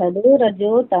 சதோ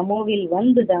ரஜோ தமோவில்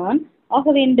வந்துதான்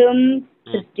ஆக வேண்டும்.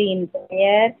 சிருஷ்டியின்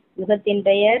பெயர், யுகத்தின்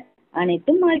பெயர்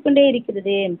அனைத்தும் மாறிக்கொண்டே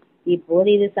இருக்கிறது. இப்போது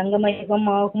இது சங்கம யுகம்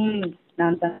ஆகும்.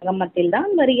 நான் சங்கமத்தில்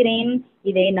தான் வருகிறேன்.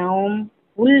 இதை நாம்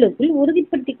உள்ளுக்குள்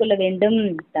உறுதிப்படுத்திக் கொள்ள வேண்டும்.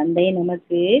 தந்தை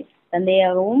நமக்கு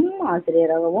தந்தையாகவும்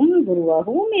ஆசிரியராகவும்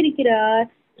குருவாகவும் இருக்கிறார்.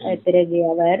 பிறகு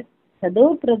அவர் சதோ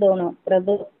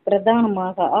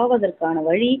பிரதானமாக ஆவதற்கான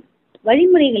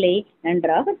வழிமுறைகளை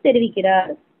நன்றாக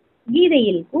தெரிவிக்கிறார்.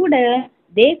 கீதையில் கூட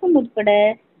தேகம் உட்பட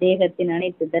தேகத்தின்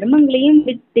அனைத்து தர்மங்களையும்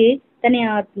விட்டு தன்னை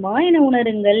ஆத்மா என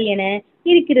உணருங்கள் என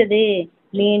இருக்கிறது.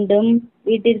 மீண்டும்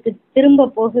வீட்டிற்கு திரும்ப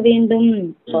போக வேண்டும்,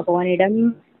 பகவானிடம்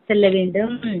செல்ல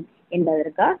வேண்டும்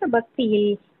என்பதற்காக பக்தியில்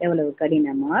எவ்வளவு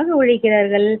கடினமாக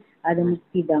உழைக்கிறார்கள். அது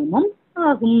முக்தி தாமம்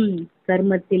ஆகும்.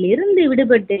 கர்மத்தில் இருந்து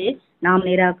விடுபட்டு நாம்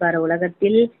நிராகார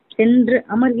உலகத்தில் சென்று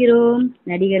அமர்கிறோம்.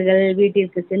 நடிகர்கள்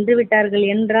வீட்டிற்கு சென்று விட்டார்கள்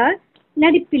என்றால்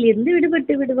நடிப்பில் இருந்து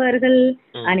விடுபட்டு விடுவார்கள்.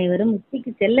 அனைவரும்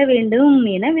முக்திக்கு செல்ல வேண்டும்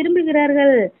என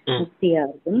விரும்புகிறார்கள். முக்தி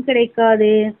யாருக்கும் கிடைக்காது.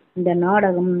 இந்த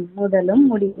நாடகம் முதலும்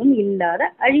முடிவும் இல்லாத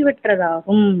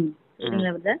அழிவற்றதாகும்.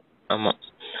 ஆமா,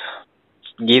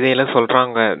 கீதையில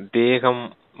சொல்றாங்க, தேகம்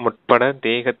முற்பட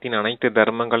தேகத்தின் அனைத்து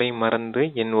தர்மங்களையும் மறந்து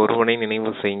என் ஒருவனை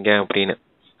நினைவு செய்யுங்க அப்படின்னு.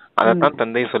 அதத்தான்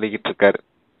தந்தை சொல்லிக்கிட்டு இருக்காரு.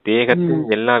 தேகத்தின்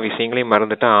எல்லா விஷயங்களையும்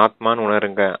மறந்துட்டு ஆத்மான்னு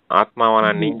உணருங்க. ஆத்மாவான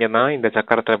நீங்க தான் இந்த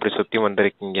சக்கரத்தை அப்படி சுத்தி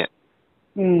வந்திருக்கீங்க.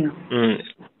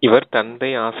 இவர் தந்தை,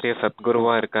 ஆசிரியர்,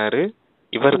 சத்குருவா இருக்காரு.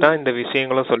 இவர் தான் இந்த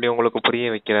விஷயங்களும் சொல்லி உங்களுக்கு புரிய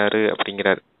வைக்கிறாரு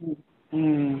அப்படிங்கிறாரு.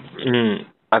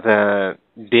 அத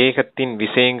தேகத்தின்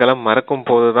விஷயங்களை மறக்கும்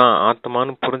போதுதான்,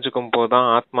 ஆத்மான்னு புரிஞ்சுக்கும் போதுதான்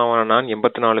ஆத்மாவான நான்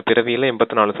 84 பிறவியில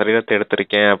 84 சரீரத்தை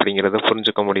எடுத்திருக்கேன் அப்படிங்கறத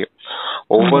புரிஞ்சுக்க முடியும்.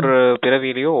 ஒவ்வொரு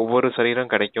பிறவியிலயும் ஒவ்வொரு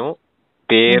சரீரம் கிடைக்கும்.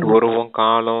 பேர், உருவம்,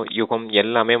 காலம், யுகம்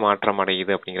எல்லாமே மாற்றம்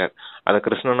அடையுது அப்படிங்கிறார். அத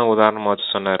கிருஷ்ணனை உதாரணமா வச்சு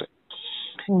சொன்னாரு.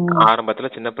 ஆரம்பத்துல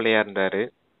சின்ன பிள்ளையா இருந்தாரு,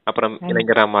 அப்புறம்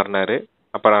இளைஞரா மாறினாரு,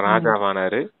 அப்புறம்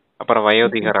ராஜாவானாரு, அப்புறம்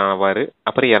வயோதிகர் ஆவாரு,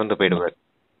 அப்புறம் இறந்து போயிடுவார்.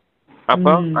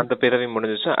 அப்ப அந்த பிறவி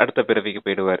முடிஞ்சிச்சு, அடுத்த பிறவிக்கு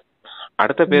போயிடுவார்.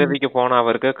 அடுத்த பிறவிக்கு போன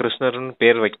அவருக்கு கிருஷ்ணர்னு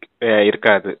பேர்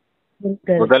இருக்காது.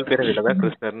 முதல் பிறவில தான்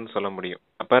கிருஷ்ணர்னு சொல்ல முடியும்.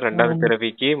 அப்ப ரெண்டாவது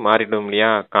பிறவிக்கு மாறிடும்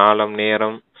இல்லையா, காலம்,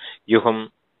 நேரம், யுகம்,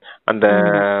 அந்த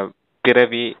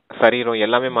பிறவி, சரீரம்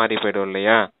எல்லாமே மாறி போயிடும்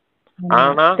இல்லையா.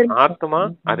 ஆனா ஆத்மா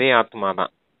அதே ஆத்மா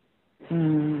தான்.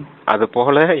 அது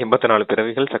போல 84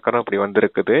 பிறவிகள் சக்கரம் அப்படி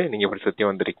வந்திருக்குது, நீங்க இப்படி சுத்தி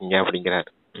வந்திருக்கீங்க அப்படிங்கிறாரு.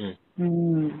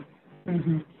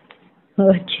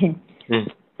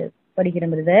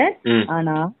 படிக்கிறேன் பிரதர்.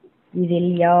 ஆனா இதில்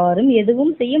யாரும்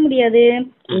எதுவும் செய்ய முடியாது.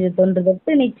 இது தொன்று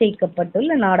தொட்டு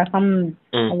நிச்சயிக்கப்பட்டுள்ள நாடகம்.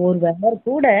 ஒருவர்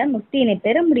கூட முக்தியினை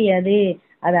பெற முடியாது.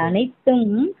 அது அனைத்தும்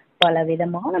பல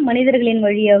விதமான மனிதர்களின்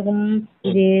வழியாகும்.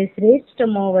 இது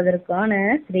சிரேஷ்டமாவதற்கான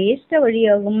சிரேஷ்ட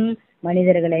வழியாகும்.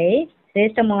 மனிதர்களை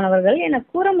சிரேஷ்டமானவர்கள் என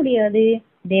கூற முடியாது.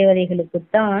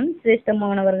 தேவதைகளுக்குத்தான்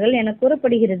சிரேஷ்டமானவர்கள் என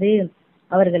கூறப்படுகிறது.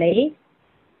 அவர்களை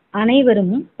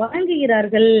அனைவரும்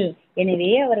வணங்குகிறார்கள்.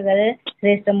 எனவே அவர்கள்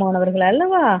சிரேஷ்டமானவர்கள்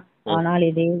அல்லவா? ஆனால்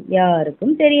இது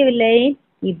யாருக்கும் தெரியவில்லை.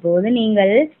 இப்போது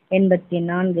நீங்கள்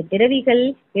 84 பிறவிகள்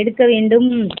எடுக்க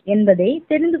வேண்டும் என்பதை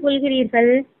தெரிந்து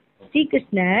கொள்கிறீர்கள்.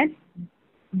 ஸ்ரீகிருஷ்ணர்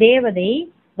தேவதை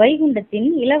வைகுண்டத்தின்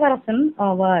இளவரசன்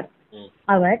ஆவார்.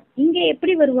 அவர் இங்கே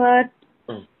எப்படி வருவார்?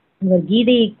 அவர்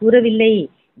கீதையை கூறவில்லை,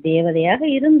 தேவதையாக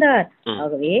இருந்தார்.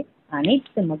 ஆகவே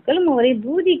அனைத்து மக்களும் அவரை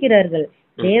பூஜிக்கிறார்கள்.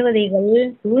 தேவதைகள்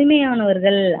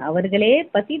தூய்மையானவர்கள், அவர்களே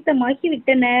பசித்தமாக்கி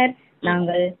விட்டனர்.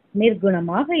 நாங்கள்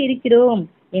நிர்குணமாக இருக்கிறோம்,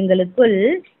 எங்களுக்குள்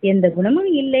எந்த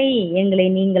குணமும் இல்லை, எங்களை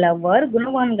நீங்கள் அவ்வாறு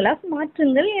குணவான்களாக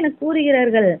மாற்றுங்கள் என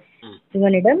கூறுகிறார்கள்.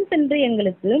 சிவனிடம் சென்று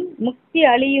எங்களுக்கு முக்தி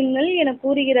அழியுங்கள் என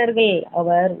கூறுகிறார்கள்.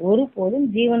 அவர் ஒருபோதும்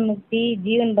ஜீவன் முக்தி,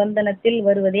 ஜீவன் பந்தனத்தில்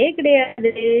வருவதே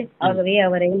கிடையாது. ஆகவே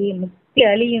அவரை முக்தி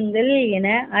அழியுங்கள் என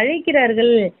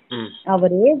அழைக்கிறார்கள்.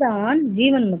 அவரே தான்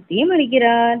ஜீவன் முக்தியும்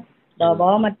அளிக்கிறார். பாபா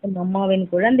மற்றும் அம்மாவின்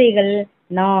குழந்தைகள்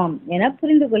நாம் என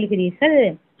புரிந்து கொள்கிறீர்கள்.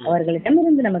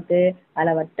 அவர்களிடமிருந்து நமக்கு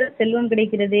அளவற்ற செல்வம்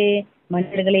கிடைக்கிறது.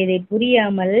 மனிதர்கள் இதை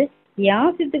புரியாமல்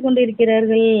யாசித்துக்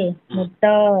கொண்டிருக்கிறார்கள்.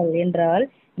 முட்டாள் என்றால்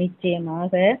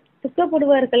நிச்சயமாக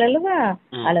துக்கப்படுவார்கள் அல்லவா?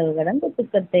 அளவு கடந்த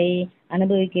துக்கத்தை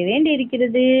அனுபவிக்க வேண்டி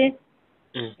இருக்கிறது.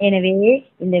 எனவே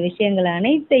இந்த விஷயங்கள்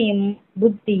அனைத்தையும்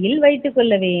புத்தியில் வைத்துக்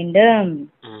கொள்ள வேண்டும்.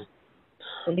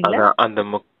 அந்த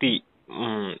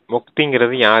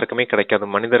முக்திங்கிறது யாருக்குமே கிடைக்காது.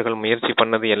 மனிதர்கள் முயற்சி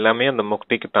பண்ணது எல்லாமே அந்த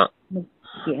முக்திக்கு தான்.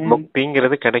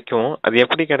 முக்திங்கிறது கிடைக்கும். அது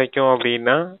எப்படி கிடைக்கும்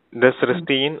அப்படின்னா, இந்த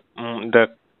சிருஷ்டியின் இந்த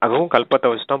அதுவும் கல்பத்தை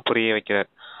வச்சுதான் புரிய வைக்கிறார்.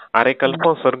 அரை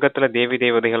கல்பம் சொர்க்கத்துல தேவி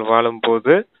தேவதைகள் வாழும்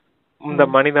போது இந்த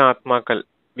மனித ஆத்மாக்கள்,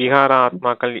 விகார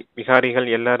ஆத்மாக்கள், விகாரிகள்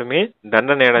எல்லாருமே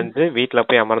தண்டனை அடைஞ்சு வீட்டுல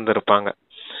போய் அமர்ந்து இருப்பாங்க.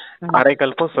 அரை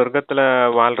கல்பம் சொர்க்கத்துல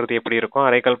வாழ்றது எப்படி இருக்கும்,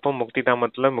 அரை கல்பம் முக்தி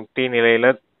தாமத்துல முக்தி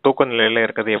நிலையில தூக்க நிலையில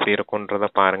இருக்கிறது எப்படி இருக்கும்ன்றத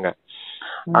பாருங்க.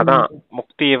 அதான்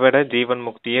முக்தியை விட ஜீவன்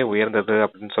முக்தியே உயர்ந்தது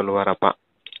அப்படின்னு சொல்லுவார் அப்பா.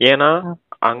 ஏன்னா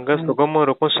அங்க சுகமும்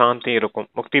இருக்கும், சாந்தி இருக்கும்.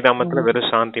 முக்தி தாமத்துல வெறும்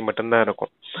சாந்தி மட்டும்தான்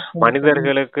இருக்கும்.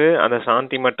 மனிதர்களுக்கு அந்த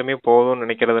சாந்தி மட்டுமே போதும்னு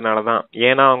நினைக்கிறதுனாலதான்,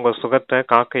 ஏன்னா அவங்க சுகத்தை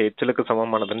காக்க எச்சலுக்கு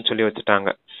சமமானதுன்னு சொல்லி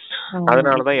வச்சுட்டாங்க.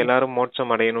 அதனாலதான் எல்லாரும்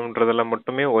மோட்சம் அடையணும்ன்றதுல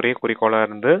மட்டுமே ஒரே குறிக்கோளா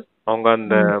இருந்து அவங்க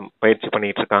அந்த பயிற்சி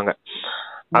பண்ணிட்டு இருக்காங்க.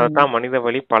 அதத்தான் மனித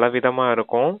வழி பல விதமா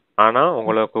இருக்கும். ஆனா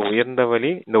உங்களுக்கு உயர்ந்த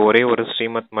வழி இந்த ஒரே ஒரு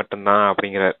ஸ்ரீமத் மட்டும்தான்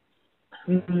அப்படிங்கிறார்.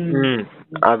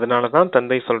 அதனாலதான்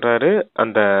தந்தை சொல்றாரு,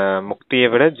 அந்த முக்தியை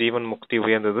விட ஜீவன் முக்தி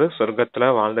உயர்ந்தது. சொர்க்கத்துல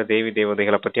வாழ்ந்த தேவி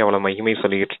தேவதைகளை பத்தி அவ்வளவு மகிமை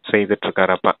செய்துட்டு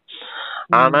இருக்காரு அப்பா.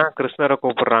 ஆனா கிருஷ்ணரை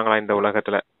கூப்பிடுறாங்களா இந்த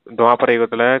உலகத்துல? துவாபர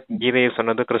யுகத்துல கீதையை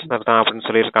சொன்னது கிருஷ்ணர் தான் அப்படின்னு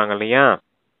சொல்லியிருக்காங்க இல்லையா?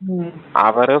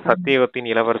 அவரு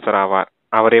சத்தியயுகத்தின் இளவரசர் ஆவார்.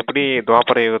 அவர் எப்படி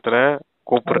துவாபர யுகத்துல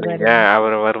கூப்பிடுறீங்க,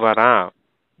 அவர் வருவாரா?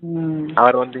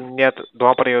 அவர் இந்தியா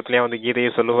துவாபர யுகத்திலயே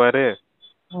கீதையை சொல்லுவாரு?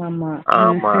 ஆமா.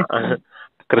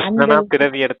 கிருஷ்ணனா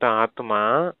பிறவி எடுத்த ஆத்மா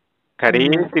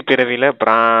கடைசி பிறவில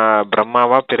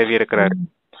பிரம்மாவா பிறவி இருக்கிறாரு.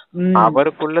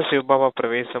 அவருக்குள்ள சிவபாபா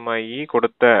பிரவேசமாயி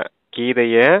கொடுத்த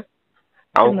கீதைய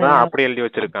அவங்க அப்படி எழுதி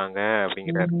வச்சிருக்காங்க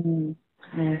அப்படிங்கிறாரு.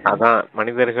 அதான்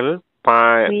மனிதர்கள்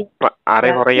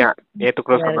அரைகுறையா நேத்து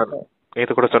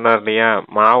கூட சொன்னார் இல்லையா,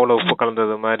 மாவுல உப்பு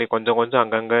கலந்தது மாதிரி கொஞ்சம் கொஞ்சம்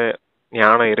அங்கங்க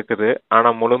ஞானம் இருக்குது. ஆனா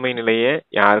முழுமை நிலையே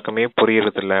யாருக்குமே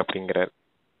புரியறது இல்ல அப்படிங்கிறார்.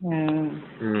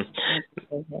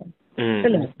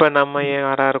 இப்ப நம்ம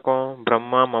யாரா இருக்கோம்?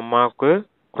 பிரம்மா மம்மாவுக்கு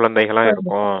குழந்தைகளா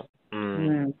இருக்கோம்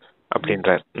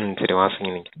அப்படின்றார். சரி,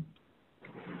 வாசிங்க நீங்க.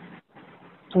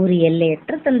 ஒரு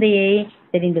எல்லையற்ற தந்தையை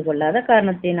தெரிந்து கொள்ளாத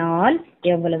காரணத்தினால்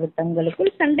எவ்வளவு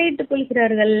தங்களுக்குள் சண்டையிட்டுக்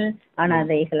கொள்கிறார்கள்.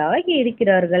 அனாதைகளாகி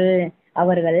இருக்கிறார்கள்.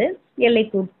 அவர்கள்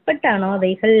எல்லைக்கு உட்பட்ட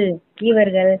அனாதைகள்,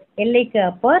 இவர்கள் எல்லைக்கு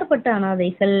அப்பாற்பட்ட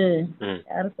அனாதைகள்.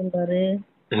 யாரு சொல்றாரு?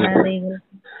 அனாதைகள்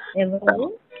எவ்வளவு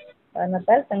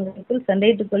காரணத்தால் தங்களுக்குள்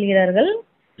சண்டையிட்டுக் கொள்கிறார்கள்.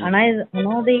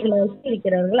 அனாதைகளாக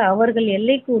இருக்கிறார்கள். அவர்கள்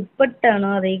எல்லைக்கு உட்பட்ட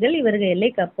அனாதைகள், இவர்கள்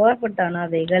எல்லைக்கு அப்பாற்பட்ட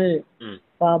அனாதைகள்.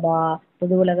 பாபா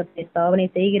புது உலகத்தை ஸ்தாபனை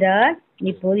செய்கிறார்.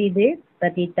 இப்போது இது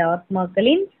பதீத்த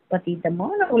ஆத்மாக்களின்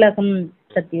பதீத்தமான உலகம்,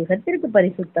 சத்தியுகத்திற்கு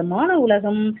பரிசுத்தமான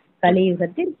உலகம்,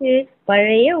 கலியுகத்திற்கு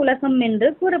பழைய உலகம் என்று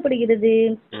கூறப்படுகிறது.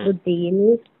 புத்தியில்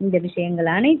இந்த விஷயங்கள்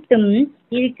அனைத்தும்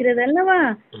இருக்கிறது அல்லவா?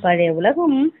 பழைய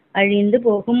உலகம் அழிந்து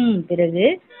போகும், பிறகு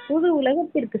புது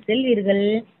உலகத்திற்கு செல்வீர்கள்.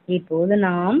 இப்போது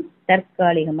நாம்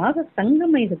தற்காலிகமாக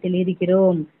சங்கம யுகத்தில்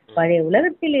இருக்கிறோம். பழைய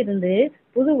உலகத்தில் இருந்து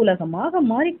புது உலகமாக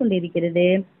மாறிக்கொண்டிருக்கிறது.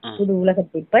 புது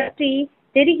உலகத்தை பற்றி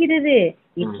தெரிகிறது.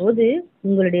 இப்போது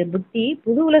உங்களுடைய புத்தி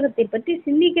புது உலகத்தை பற்றி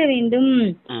சிந்திக்க வேண்டும்.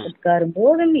 உட்காரும்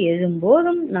போதும் எழும்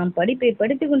போதும் நாம் படிப்பை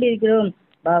படித்துக் கொண்டிருக்கிறோம்.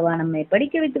 பாபா நம்மை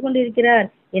படிக்க வைத்துக் கொண்டிருக்கிறார்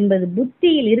என்பது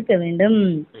புத்தியில் இருக்க வேண்டும்.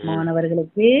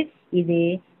 மாணவர்களுக்கு இது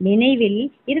நினைவில்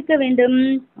இருக்க வேண்டும்.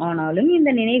 ஆனாலும் இந்த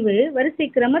நினைவு வரிசை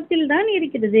கிரமத்தில் தான்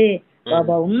இருக்கிறது.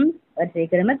 பாபாவும் வரிசை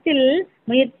கிரமத்தில்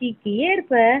முயற்சிக்கு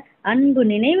ஏற்ப அன்பு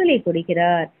நினைவுகளை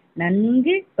கொடுக்கிறார்.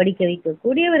 நன்கு படிக்க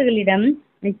வைக்கக்கூடியவர்களிடம்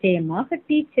நிச்சயமாக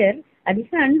டீச்சர் அதிக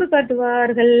அன்பு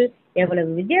காட்டுவார்கள். எவ்வளவு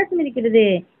வித்தியாசம் இருக்கிறது!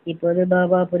 இப்போது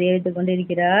பாபா புரிய வைத்துக்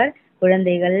கொண்டிருக்கிறார்.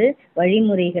 குழந்தைகள்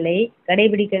வழிமுறைகளை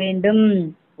கடைபிடிக்க வேண்டும்.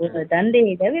 ஒரு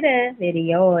தந்தையை தவிர வேறு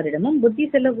யாரிடமும் புத்தி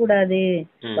செல்லக்கூடாது.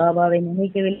 பாபாவை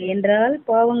நினைக்கவில்லை என்றால்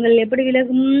பாவங்கள் எப்படி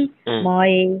விலகும்?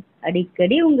 மாயை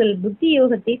அடிக்கடி உங்கள் புத்தி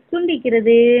யோகத்தை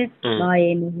துண்டிக்கிறது.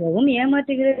 மாயை மிகவும்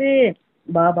ஏமாற்றுகிறது.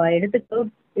 பாபா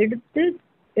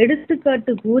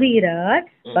எடுத்துக்காட்டு கூறுகிறார்.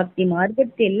 பக்தி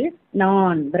மார்க்கத்தில்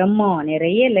நான் பிரம்மா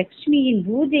நிறைய லட்சுமியின்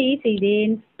பூஜையை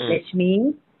செய்தேன். லட்சுமி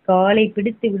காலை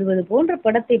பிடித்து விடுவது போன்ற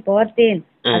படத்தை பார்த்தேன்.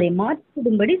 அதை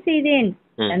மாற்றிவிடும்படி செய்தேன்.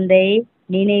 தந்தை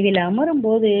நினைவில் அமரும்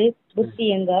போது புத்தி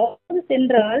எங்காவது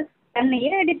சென்றால்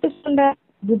தன்னையே அடித்துக் கொண்டார்.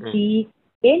 புத்தி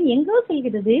ஏன் எங்கோ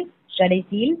செல்கிறது?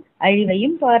 கடைசியில்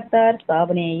அழிவையும் பார்த்தார்,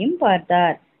 சாதனையையும்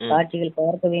பார்த்தார். காட்சிகள்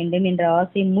பார்க்க வேண்டும் என்ற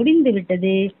ஆசை முடிந்து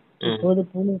விட்டது. இப்போது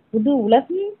புது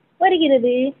உலகம்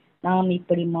வருகிறது. நாம்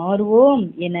இப்படி மாறுவோம்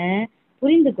என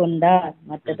புரிந்து கொண்டார்.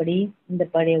 மற்றபடி இந்த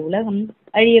பழைய உலகம்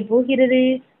அழிய போகிறது,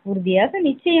 உறுதியாக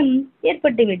நிச்சயம்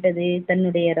ஏற்பட்டு விட்டது.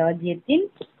 தன்னுடைய ராஜ்யத்தின்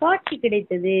காட்சி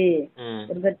கிடைத்தது.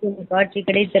 சொர்க்கத்தின் காட்சி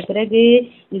கிடைத்த பிறகு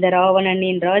இந்த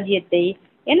ராவணனின் ராஜ்யத்தை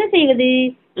என்ன செய்வது?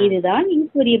 இதுதான்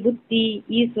ஈஸ்வரிய புத்தி.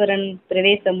 ஈஸ்வரன்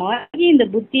பிரவேசமாகி இந்த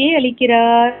புத்தியை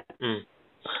அளிக்கிறார்.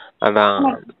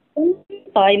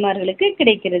 தாய்மார்களுக்கு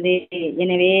கிடைக்கிறது.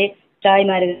 எனவே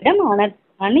தாய்மார்களிடம்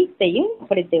அனைத்தையும்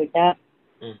ஒப்படைத்து விட்டார்.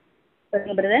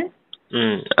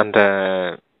 அந்த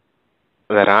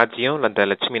ராஜ்யம் அந்த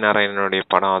லட்சுமி நாராயணனுடைய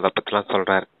படம் அதை பத்திலாம்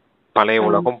சொல்றாரு. பழைய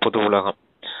உலகம் புது உலகம்.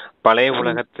 பழைய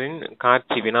உலகத்தின்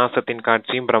காட்சி விநாசத்தின்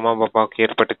காட்சியும் பிரம்மா பாபாவுக்கு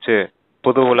ஏற்பட்டுச்சு,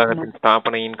 புது உலகத்தின்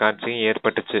ஸ்தாபனையின் காட்சியும்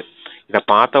ஏற்பட்டுச்சு. இத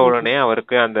பார்த்த உடனே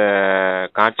அவருக்கு அந்த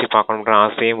காட்சி பார்க்கணுன்ற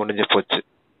ஆசையே முடிஞ்சு போச்சு.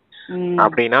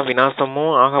 அப்படின்னா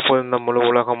விநாசமும் ஆக போகுது இந்த முழு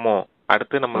உலகமும்,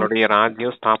 அடுத்து நம்மளுடைய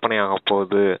ராஜ்யம் ஸ்தாபனை ஆக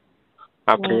போகுது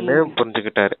அப்படின்னு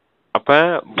புரிஞ்சுக்கிட்டாரு. அப்ப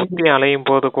புத்தி அலையும்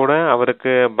போது கூட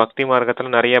அவருக்கு பக்தி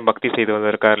மார்க்கத்துல நிறைய பக்தி செய்து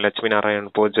வந்திருக்காரு. லட்சுமி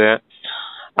நாராயணன் பூஜை,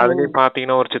 அதுலயும்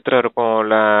பாத்தீங்கன்னா ஒரு சித்திரம் இருக்கும்,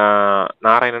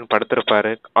 நாராயணன்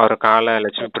படுத்திருப்பாரு, அவர் காலை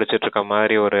லட்சுமி பிடிச்சிட்டு இருக்க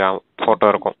மாதிரி ஒரு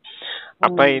போட்டோ இருக்கும்.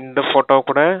 அப்ப இந்த போட்டோ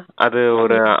கூட அது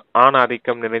ஒரு ஆண்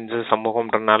ஆதிக்கம் நிறைஞ்ச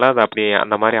சமூகம்ன்றனால அது அப்படி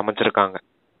அந்த மாதிரி அமைச்சிருக்காங்க,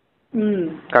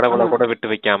 கடவுளை கூட விட்டு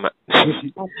வைக்காம.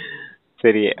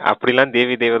 சரி, அப்படிலாம்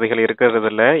தேவி தேவதைகள் இருக்கிறது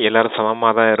இல்ல, எல்லாரும் சமமா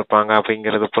தான் இருப்பாங்க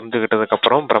அப்படிங்கறது புரிஞ்சுக்கிட்டதுக்கு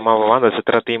அப்புறம் பிரம்மாவா அந்த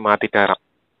சித்திரத்தையும் மாத்திட்டாராம்.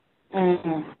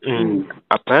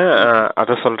 அப்ப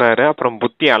அத சொல்றாரு. அப்புறம்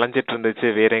புத்தி அலைஞ்சிட்டு இருந்துச்சு,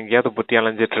 வேற எங்கேயாவது புத்தி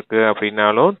அலைஞ்சிட்டு இருக்கு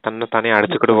அப்படின்னாலும் தன்னை தானே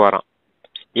அடிச்சுக்கிடுவாராம்.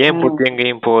 ஏன் புத்தி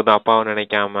எங்கேயும் போகுது அப்பாவை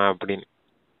நினைக்காம அப்படின்னு.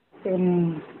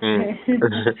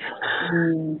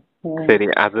 சரி,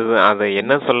 அது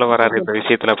என்ன சொல்ல வர்றாரு இந்த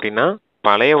விஷயத்துல அப்படின்னா,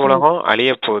 பழைய உலகம்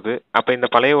அழிய போகுது. அப்ப இந்த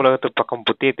பழைய உலகத்துக்கு பக்கம்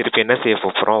புத்தியை திருப்பி என்ன செய்ய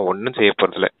போறோம்? ஒன்னும் செய்ய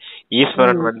போறது இல்ல.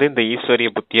 ஈஸ்வரன் இந்த ஈஸ்வரிய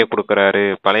புத்திய கொடுக்கறாரு.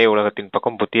 பழைய உலகத்தின்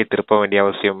பக்கம் புத்தியை திருப்ப வேண்டிய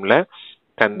அவசியம் இல்ல.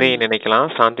 தந்தையை நினைக்கலாம்,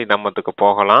 சாந்தி தாமத்துக்கு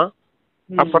போகலாம்.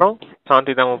 அப்புறம்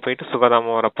சாந்தி தாமம் போயிட்டு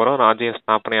சுகதாமம் வரப்போறோம், ராஜ்ய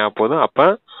ஸ்தாபனை ஆக போது. அப்ப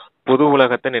புது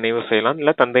உலகத்தை நினைவு செய்யலாம்,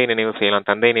 இல்ல தந்தையை நினைவு செய்யலாம்.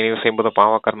 தந்தையை நினைவு செய்யும் போது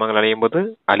பாவ கர்மங்கள் அழியும் போது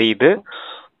அழியுது.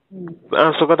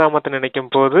 சுகதாமத்தை நினைக்கும்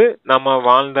போது நம்ம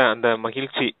வாழ்ந்த அந்த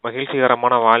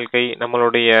மகிழ்ச்சிகரமான வாழ்க்கை,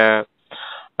 நம்மளுடைய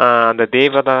அந்த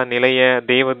தேவதா நிலைய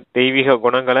தெய்வீக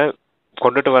குணங்களை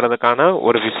கொண்டுட்டு வர்றதுக்கான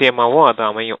ஒரு விஷயமாவும் அது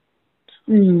அமையும்.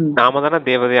 நாம தானே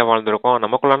தேவதையா வாழ்ந்திருக்கோம்,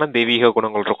 நமக்குள்ளான தெய்வீக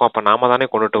குணங்கள் இருக்கும், அப்ப நாம தானே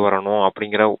கொண்டுட்டு வரணும்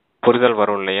அப்படிங்கிற புரிதல்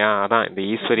வரும் இல்லையா? அதான் இந்த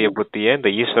ஈஸ்வரிய புத்திய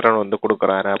இந்த ஈஸ்வரன்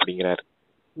கொடுக்கறாரு அப்படிங்கிறாரு.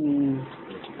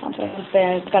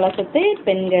 கலசத்தை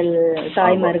பெண்கள்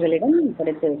தாய்மார்களிடம்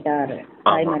கொடுத்து விட்டார்.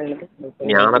 தாய்மார்களுக்கு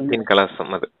ஞானத்தின்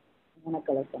கலசம் அது.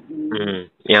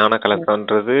 ஞான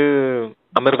கலசம்ன்றது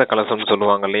அமிர்த கலசம்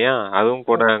சொல்லுவாங்க இல்லையா? அதுவும்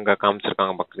கூட அங்க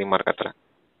காமிச்சிருக்காங்க பக்தி மார்க்கத்துல.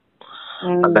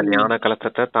 அந்த ஞான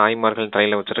கலசத்தை தாய்மார்கள்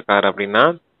தலையில வச்சிருக்காரு அப்படின்னா,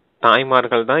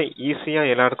 தாய்மார்கள் தான் ஈஸியா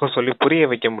எல்லாருக்கும் சொல்லி புரிய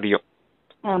வைக்க முடியும்.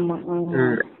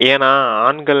 ஏன்னா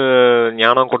ஆண்கள்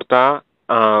ஞானம்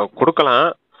கொடுக்கலாம்,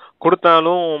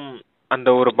 கொடுத்தாலும் அந்த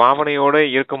ஒரு பாவனையோட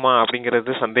இருக்குமா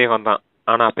அப்படிங்கிறது சந்தேகம் தான்.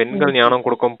 ஆனா பெண்கள் ஞானம்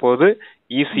கொடுக்கும் போது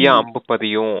ஈஸியா அம்பு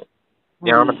பதியும்,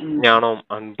 ஞானம்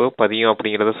அன்பு பதியும்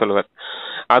அப்படிங்கறத சொல்லுவார்.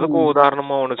 அதுக்கும்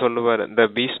உதாரணமா ஒண்ணு சொல்லுவார். இந்த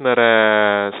பீஷ்மரை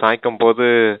சாய்க்கும் போது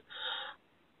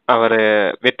அவரு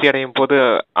வெற்றி அடையும் போது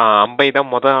அம்பை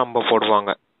தான் அம்பை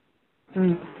போடுவாங்க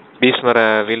பீஷ்மரை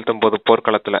வீழ்த்தும் போது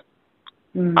போர்க்களத்துல.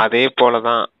 அதே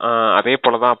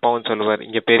போலதான் அப்பாவும் சொல்லுவார்.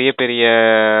 இங்க பெரிய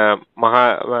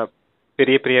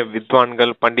பெரிய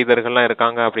வித்வான்கள் பண்டிதர்கள்லாம்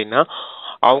இருக்காங்க அப்படின்னா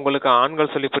அவங்களுக்கு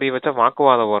ஆண்கள் சொல்லி புரிய வச்சா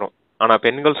வாக்குவாதம் வரும். ஆனா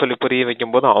பெண்கள் சொல்லி புரிய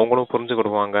வைக்கும் போது அவங்களும்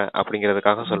புரிஞ்சுக்கிடுவாங்க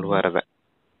அப்படிங்கறதுக்காக சொல்லுவார். அத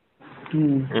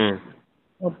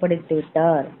ஒப்படைத்து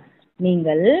விட்டார்.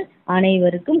 நீங்கள்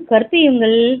அனைவருக்கும்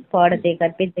கற்பியுங்கள். பாடத்தை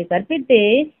கற்பித்து கற்பித்து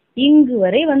இங்கு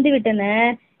வரை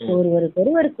வந்துவிட்டனர்.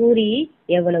 ஒருவருக்கொருவர் கூறி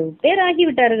எவ்வளவு பேர்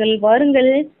ஆகிவிட்டார்கள்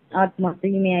பாருங்கள். ஆத்மா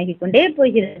தூய்மையாகி கொண்டே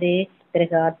போகிறது.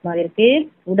 பிறகு ஆத்மாவிற்கு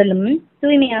உடலும்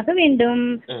தூய்மையாக வேண்டும்.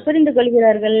 புரிந்து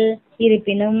கொள்கிறார்கள்.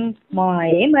 இருப்பினும்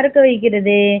மாயை மறக்க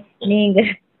வைக்கிறது. நீங்க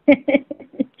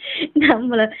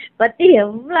நம்மள பத்தி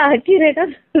எவ்வளவு அக்யூரேட்டா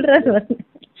சொல்றாரு.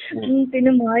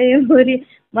 பின்னும் மாயை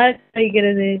மறக்க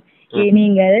வைக்கிறது.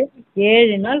 நீங்கள்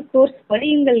 7 நாள் கோர்ஸ்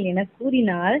படியுங்கள் என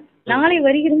கூறினால் நாளை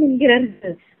வருகிறோம்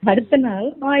என்கிறார்கள். அடுத்த நாள்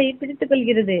மாயை பிடித்துக்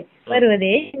கொள்கிறது,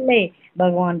 வருவதே இல்லை.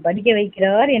 பகவான் படிக்க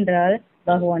வைக்கிறார் என்றால்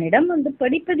பகவானிடம்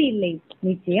படிப்பது இல்லை.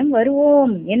 நிச்சயம்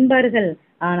வருவோம் என்பார்கள்.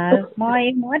 ஆனால்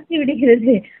மாயை மாற்றி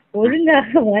விடுகிறது,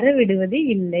 ஒழுங்காக வர விடுவது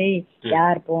இல்லை.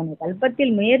 யார் போன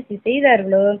கல்பத்தில் முயற்சி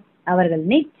செய்தார்களோ அவர்கள்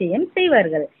நிச்சயம்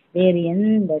செய்வார்கள். வேறு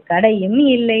எந்த கடையும்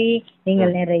இல்லை.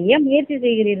 நீங்கள் நிறைய முயற்சி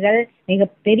செய்கிறீர்கள், மிக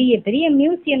பெரிய பெரிய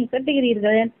மியூசியம்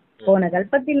கட்டுகிறீர்கள். போன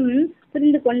கல்பத்தில்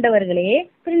புரிந்து கொண்டவர்களே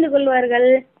புரிந்து கொள்வார்கள்.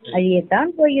 அழியத்தான்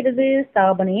போகிறது,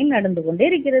 ஸ்தாபனையும் நடந்து கொண்டே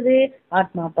இருக்கிறது.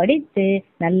 ஆத்மா படித்து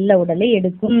நல்ல உடலை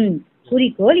எடுக்கும்.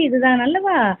 குறிக்கோள் இதுதான்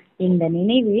அல்லவா? இந்த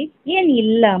நினைவு ஏன்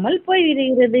இல்லாமல்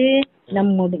போய்விடுகிறது?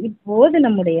 இப்போது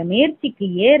நம்முடைய முயற்சிக்கு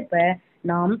ஏற்ப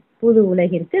நாம் புது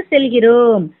உலகிற்கு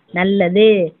செல்கிறோம். நல்லது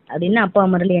அப்படின்னு அப்பா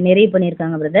முரளிய நிறைவு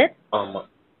பண்ணிருக்காங்க பிரதர். ஆமா,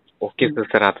 ஓகே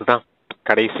சிஸ்டர். அதுதான்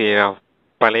கடைசியா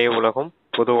பழைய உலகம்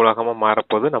புது உலகமா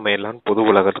மாறப்போது, நம்ம எல்லாரும் புது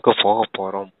உலகத்துக்கு போக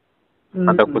போறோம்.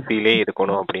 அந்த புத்தியிலே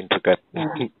இருக்கணும் அப்படின்னு இருக்காரு.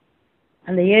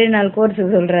 அந்த 7 நாள் கோர்ஸ்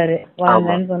சொல்றாரு,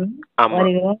 வாங்கன்னு சொன்னா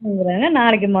வருகிறோம்ங்கிறாங்க.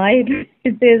 நாளைக்கு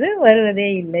மாறிட்டு வருவதே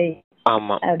இல்லை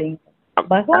அப்படிங்க.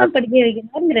 பகவான் படிக்க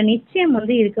வைக்கிறாருங்கிற நிச்சயம்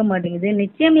இருக்க மாட்டேங்குது.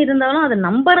 நிச்சயம் இருந்தாலும் அதை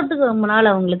நம்புறதுக்கு ரொம்ப நாள்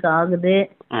அவங்களுக்கு ஆகுது.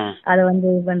 அதை இது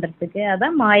பண்றதுக்கு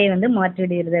அதான் மாயை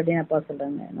மாற்றிடுகிறது அப்படின்னு அப்பா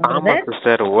சொல்றாங்க. ஆமா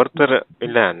சிஸ்டர், ஒருத்தர்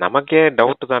இல்ல நமக்கே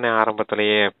டவுட் தானே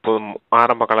ஆரம்பத்திலேயே.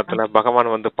 ஆரம்ப காலத்துல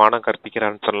பகவான் பாடம்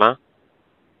கற்பிக்கிறான்னு சொல்லலாம்.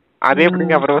 அதே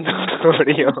எப்படிங்க அவர்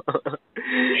முடியும்?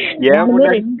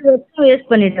 2 வருஷம்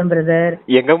வேஸ்ட் பண்ணிட்டேன் பிரதர்.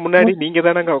 எங்க முன்னாடி நீங்க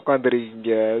தானங்க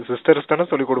உட்காந்துருக்கீங்க, சிஸ்டர்ஸ் தானே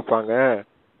சொல்லி கொடுப்பாங்க.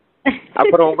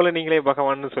 அப்புறம் உங்களை நீங்களே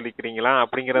பகவான் சொல்லிக்கிறீங்களா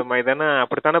அப்படிங்கிற மாதிரி தானே.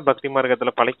 அப்படித்தானே பக்தி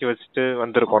மார்க்கத்துல பழக்கி வச்சுட்டு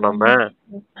வந்திருக்கோம் நம்ம.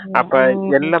 அப்ப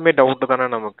எல்லாமே டவுட் தானே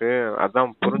நமக்கு.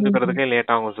 அதான் புரிஞ்சுக்கிறதுக்கே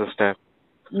லேட் ஆகும் சிஸ்டர்.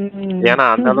 ஏன்னா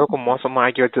அந்த அளவுக்கு மோசமா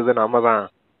ஆக்கி வச்சது நாம தான்.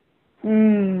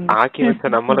 ஆக்கி வச்ச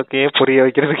நம்மளுக்கே புரிய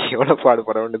வைக்கிறதுக்கு எவ்வளவு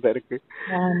பாடுபட வேண்டியதா இருக்கு.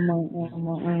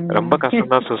 ரொம்ப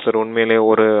கஷ்டம்தான் சிஸ்டர் உண்மையிலே.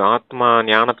 ஒரு ஆத்மா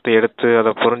ஞானத்தை எடுத்து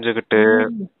அதை புரிஞ்சுக்கிட்டு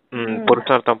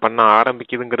புருஷார்த்தம் பண்ண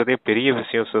ஆரம்பிக்குதுங்கிறதே பெரிய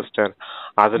விஷயம் சிஸ்டர்.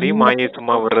 அதுலயும் மாயை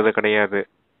சும்மா விடுறது கிடையாது.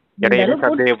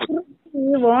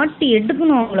 வாட்டி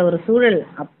எடுக்கணும் அவங்கள ஒரு சூழல்.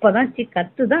 அப்பதான்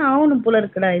கத்துதான் ஆகணும் போல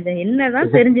இருக்குடா. இத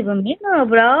என்னதான் தெரிஞ்சுப்போமே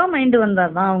அப்படியா மைண்ட்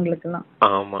வந்தாதான் அவங்களுக்கு எல்லாம்.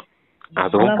 ஆமா,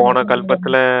 அதுவும் போன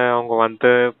கல்பத்துல அவங்க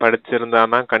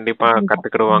படிச்சிருந்தாதான் கண்டிப்பா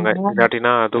கத்துக்கிடுவாங்க.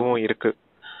 இல்லாட்டினா அதுவும் இருக்கு.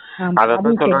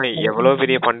 அதான் சொல்றேன், எவ்வளவு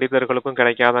பெரிய பண்டிதர்களுக்கும்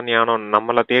கிடைக்காத ஞானம்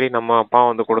நம்மள தேடி நம்ம அப்பா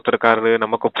கொடுத்திருக்காரு,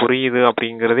 நமக்கு புரியுது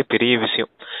அப்படிங்கறதே பெரிய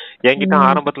விஷயம். என்கிட்ட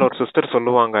ஆரம்பத்துல ஒரு சிஸ்டர்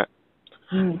சொல்லுவாங்க,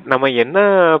 நம்ம என்ன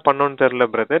பண்ணோம்னு தெரியல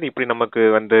பிரதர், இப்படி நமக்கு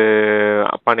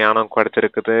அப்பா ஞானம்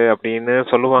கிடைச்சிருக்குது அப்படின்னு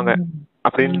சொல்லுவாங்க.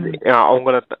 அப்படின்னு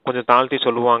அவங்கள கொஞ்சம் தாழ்த்தி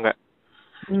சொல்லுவாங்க.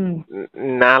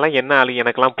 நான் என்ன ஆளு,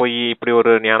 எனக்கெல்லாம் போய் இப்படி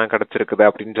ஒரு ஞானம் கிடைச்சிருக்குது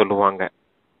அப்படின்னு சொல்லுவாங்க.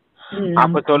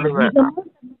 அப்ப சொல்லுவேன்,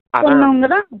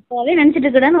 நினைச்சிட்டு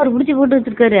இருக்கடான்னு ஒரு புடிச்சு போட்டு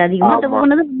வச்சிருக்காரு. அதிகமா தப்பு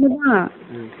பண்ணது நம்மதான்.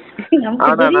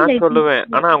 ஆனா நான் சொல்லுவேன்,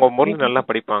 ஆனா அவங்க முரளி நல்லா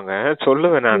படிப்பாங்க.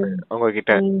 சொல்லுவேன் நான் அவங்க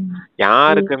கிட்ட,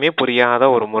 யாருக்குமே புரியாத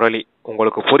ஒரு முரளி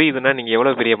உங்களுக்கு புரியுதுன்னா நீங்க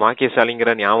எவ்வளவு பெரிய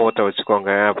பாக்கியசாலிங்கிற ஞாபகத்தை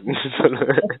வச்சுக்கோங்க அப்படின்னு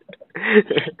சொல்லுவேன்.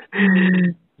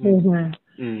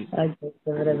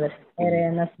 வேற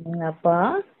என்ன சொன்னாங்க அப்பா?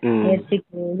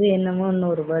 நேர்த்திக்கு என்னமோ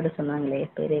இன்னொரு வேர்டு சொன்னாங்களே,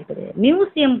 பெரிய பெரிய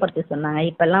மியூசியம் பத்தி சொன்னாங்க.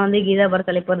 இப்ப எல்லாம் கீதா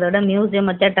படத்துல போறத விட மியூசியம்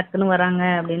வச்சா டக்குன்னு வராங்க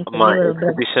அப்படின்னு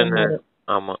சொல்லி.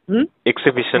 ஆமா,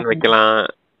 எக்ஸிபிஷன் வைக்கலாம்,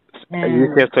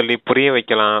 ஈஸியா சொல்லி புரிய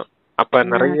வைக்கலாம். அப்ப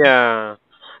நிறைய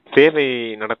சேவை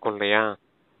நடக்கும் இல்லையா?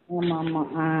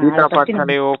 கீதா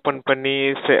பாடசாலையை ஓபன் பண்ணி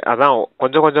அதான்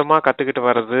கொஞ்சம் கொஞ்சமா கத்துக்கிட்டு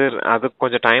வர்றது. அது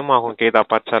கொஞ்சம் டைம் ஆகும். கீதா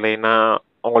பாடசாலைன்னா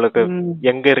உங்களுக்கு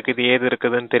எங்க இருக்குது ஏது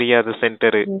இருக்குதுன்னு தெரியாது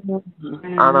சென்டரு.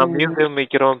 ஆனா மியூசியம்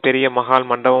வைக்கிறோம், பெரிய மஹால்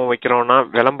மண்டபம் வைக்கிறோம்னா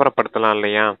விளம்பரப்படுத்தலாம்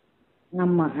இல்லையா?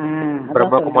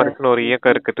 பிரம்மகுமாரிஸ்னு ஒரு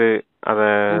இயக்கம் இருக்குது. அத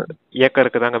இயக்கம்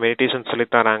இருக்குதாங்க, மெடிடேஷன் சொல்லி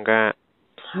தராங்க,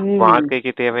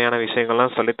 வாழ்க்கைக்கு தேவையான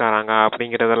விஷயங்கள்லாம் சொல்லி தராங்க.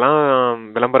 அப்படிங்கறதெல்லாம்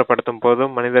விளம்பரப்படுத்தும் போது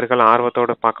மனிதர்கள்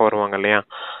ஆர்வத்தோட பார்க்க வருவாங்க இல்லையா?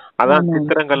 அதான்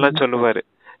சித்திரங்கள்லாம் சொல்லுவாரு,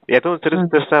 எதுவும் சிறுசு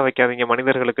பெருசா வைக்காதீங்க,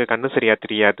 மனிதர்களுக்கு கண்ணு சரியா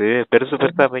தெரியாது, பெருசு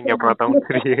பெருசா வைங்க பார்த்தா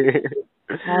தெரியும்.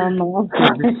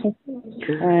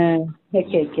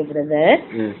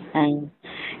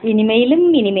 இனிமையிலும்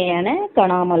இனிமையான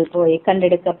காணாமல் போய்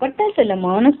கண்டெடுக்கப்பட்ட சில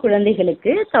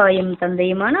குழந்தைகளுக்கு தாயும்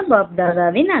தந்தையுமான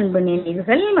பாப்தாதாவின் அன்பு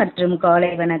நினைவுகள் மற்றும்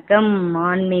காலை வணக்கம்.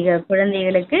 ஆன்மீக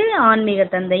குழந்தைகளுக்கு ஆன்மீக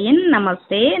தந்தையின்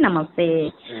நமஸ்தே நமஸ்தே.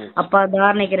 அப்பா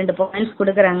தாரணைக்கு 2 பாயிண்ட்ஸ்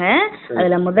கொடுக்கறாங்க.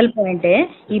 அதுல முதல் பாயிண்ட்,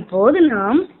 இப்போது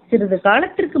நாம் சிறிது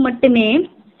காலத்திற்கு மட்டுமே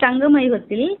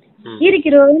சங்கமயுகத்தில்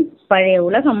இருக்கிறோம். பழைய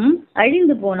உலகம்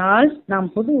அழிந்து போனால் நாம்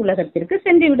புது உலகத்திற்கு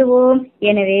சென்று விடுவோம்.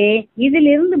 எனவே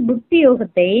இதிலிருந்து புத்தி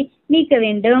யோகத்தை நீக்க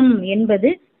வேண்டும் என்பது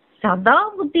சதா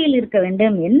புத்தியில் இருக்க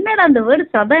வேண்டும். என்னடா அந்த வேர்டு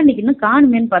சதா இன்னைக்கு இன்னும்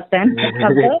காணுமேன்னு பார்த்தேன்.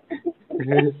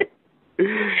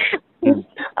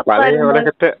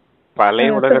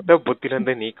 பழைய உலகத்தை புத்தில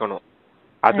இருந்து நீக்கணும்,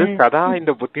 அது சதா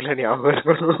இந்த புத்தில ஞாபகம்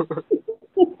இருக்கணும்.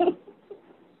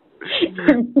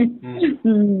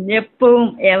 எப்பவும்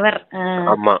எவர்.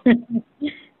 ஆமா,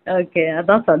 ஓகே,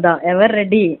 அதான் சதா எவர்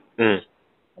ready,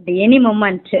 any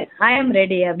moment I am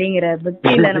ready அப்படிங்கிற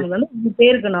புத்தியில நமக்கு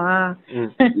இருக்கணும்.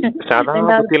 சதா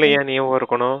புத்தியில ஏன் ஞாபகம்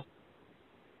இருக்கணும்?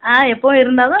 எப்பவும்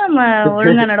இருந்தாதான் நம்ம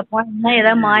ஒழுங்கா நடப்போம். இல்ல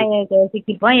ஏதாவது மாய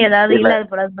சிக்கிப்போம், ஏதாவது இல்ல இல்லாத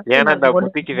பழக்கம் ஏன்னா இந்த போட்டு.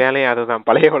 புத்திக்கு வேலையே அதுதான்,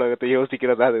 பழைய உலகத்தை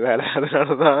யோசிக்கிறதா அது வேலை.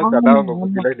 அதனாலதான் ஆமா சதா உங்க ஆமா.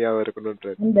 புத்தியில ஞாபகம்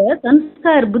இருக்கணும்ன்றது. இந்த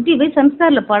சன்ஸ்கார் புத்தி போய்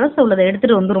சன்ஸ்கார்ல பழச உள்ளதை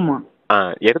எடுத்துட்டு வந்துருமா?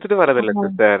 எடுத்துட்டு வரதில்ல ஆமா.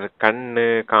 சிஸ்டர். கண்ணு,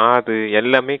 காது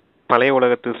எல்லாமே பழைய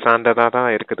உலகத்து சார்ந்ததா தான்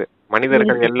இருக்குது.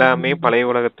 மனிதர்கள் இருக்கு. எல்லாமே பழைய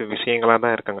உலகத்து விஷயங்களா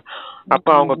தான் இருக்காங்க. அப்ப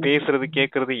அவங்க பேசுறது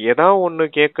கேக்குறது ஏதோ ஒண்ணு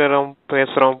கேக்குறோம்,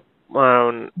 பேசுறோம்,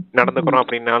 நடந்துக்கிறோம்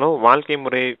அப்படின்னாலும் வாழ்க்கை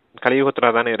முறை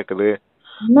கலியுகத்துல தானே இருக்குது.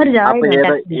 மெமரி அப்ப ஆயிடும்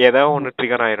ஏதோ டக்குனு. ஏதோ ஒண்ணு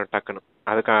ட்ரிகர் ஆயிரும் டக்குன்னு.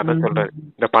 அதுக்காக தான் சொல்றாரு,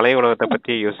 இந்த பழைய உலகத்தை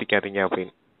பத்தி யோசிக்காதீங்க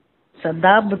அப்படின்னு.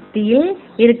 சதா புத்தியில்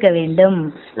இருக்க வேண்டும்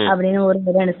ம். அப்படின்னு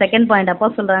ஒரு செகண்ட் பாயிண்ட் அப்பா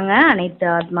சொல்றாங்க. அனைத்து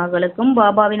ஆத்மாக்களுக்கும்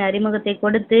பாபாவின் அறிமுகத்தை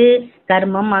கொடுத்து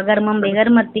கர்மம், அகர்மம்,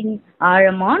 விகர்மத்தின்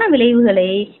ஆழமான விளைவுகளை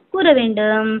கூற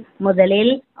வேண்டும்.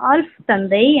 முதலில் ஆல்ஃப்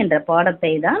தந்தை என்ற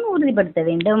பாடத்தை தான் உறுதிப்படுத்த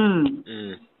வேண்டும்.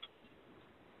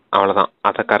 அவ்வளவுதான்.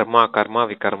 அத கர்மா கர்மா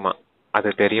விகர்மா அது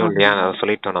தெரியும் இல்லையா, அதை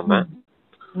சொல்லிட்டோம் நம்ம.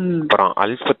 அப்புறம்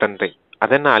அல்ஃபு தந்தை.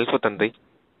 அது என்ன அல்ஃபு தந்தை?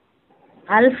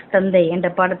 அல்ஃப் தந்தை என்ற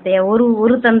பாடத்தை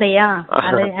ஒரு தந்தையா?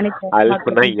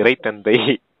 அல்ஃப்னா இறை தந்தை.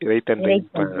 இறை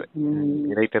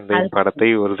தந்தை பாடத்தை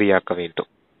உறுதியாக்க வேண்டும்.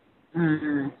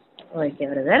 Okay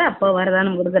brother. அப்போ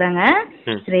வரதானம் கொடுக்குறாங்க.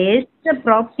 சிரேஷ்ட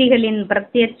பிராப்திகளின்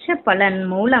பிரத்யட்ச பலன்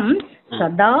மூலம்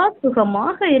சதா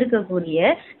சுகமாக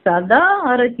இருக்கக்கூடிய சதா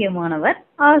ஆரோக்கியமானவர்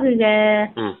ஆகுக.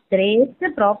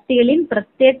 சிரேஷ்ட பிராப்திகளின்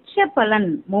பிரத்யட்ச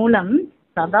பலன் மூலம்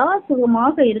சதா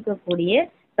சுகமாக இருக்கக்கூடிய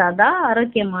சதா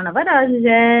ஆரோக்கியமானவர் ஆகுக.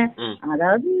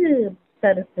 அதாவது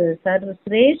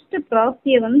சிரேஷ்ட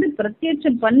பிராப்திய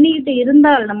பிரத்யட்சம் பண்ணிட்டு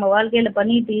இருந்தால், நம்ம வாழ்க்கையில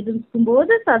பண்ணிட்டு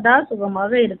இருக்கும்போது சதா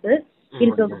சுகமாக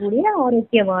இருக்கக்கூடிய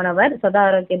ஆரோக்கியமானவர், சதா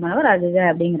ஆரோக்கியமானவர் ஆகுக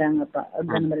அப்படிங்கிறாங்கப்பா.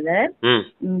 அதுதான் பிரதர்.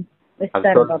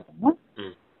 விஸ்தாரம் பார்ப்போம்.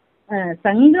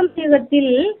 சங்கம்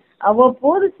யுகத்தில்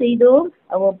அவ்வப்போது செய்தோம்,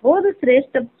 அவ்வப்போது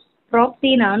சிரேஷ்ட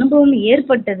பிராப்தியின் அனுபவம்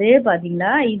ஏற்பட்டது.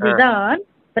 பாத்தீங்களா, இதுதான்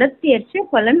பிரத்யட்ச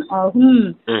பலன் ஆகும்.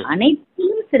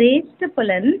 அனைத்திலும் சிரேஷ்ட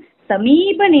பலன்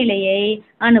சமீப நிலையை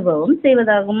அனுபவம்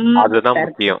செய்வதாகும். அதுதான்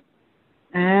முக்கியம்.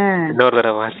 இன்னொரு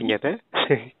தடவை வாசிங்க அத.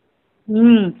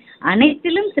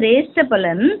 அனைத்திலும் சிரேஷ்ட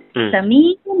பலன்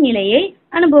சமீப நிலையை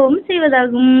அனுபவம்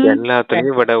செய்வதாகும்.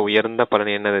 எல்லாத்துலயும் விட உயர்ந்த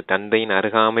பலன் என்னது? தந்தையின்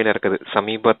அருகாமையில இருக்குது.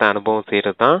 சமீபத்தை அனுபவம்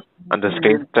செய்யறதுதான் அந்த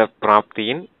சிரேஷ்ட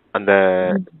பிராப்தியின் அந்த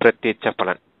பிரத்யட்ச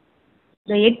பலன்.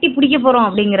 எட்டி பிடிக்க போறோம்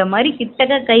அப்படிங்கிற மாதிரி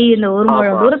கிட்டக்க கை இந்த ஒரு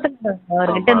முழம் தூரத்துல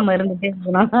அவர்கிட்ட நம்ம இருந்துட்டே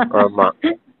இருக்கணும்.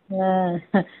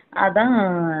 அதான்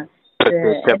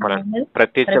பிரத்யட்ச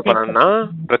பலன்னா,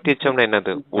 பிரத்யட்சம்னா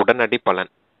என்னது? உடனடி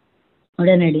பலன்.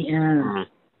 உடனடி.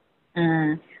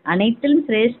 அனைத்திலும்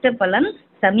சிரேஷ்ட பலன்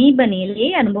சமீப நிலையை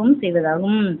அனுபவம்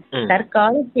செய்வதாகும்.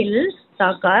 தற்காலத்தில்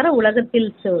சாக்கார உலகத்தில்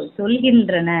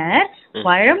சொல்கின்றனர்,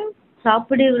 பழம்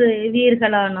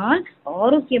சாப்பிடுவீர்களானால்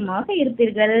ஆரோக்கியமாக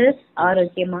இருப்பீர்கள்.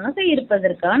 ஆரோக்கியமாக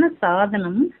இருப்பதற்கான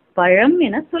சாதனம் பழம்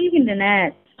என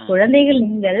சொல்கின்றனர். குழந்தைகள்,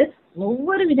 நீங்கள்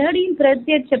ஒவ்வொரு வினாடியும்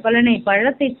பிரத்யட்ச பலனை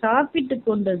பழத்தை சாப்பிட்டு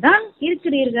கொண்டுதான்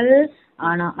இருக்கிறீர்கள்.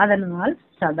 அதனால்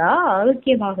சதா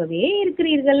ஆரோக்கியமாகவே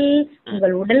இருக்கிறீர்கள்.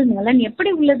 உங்கள் உடல் நலன் எப்படி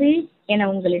உள்ளது என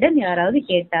உங்களிடம் யாராவது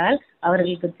கேட்டால்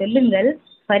அவர்களுக்கு சொல்லுங்கள்,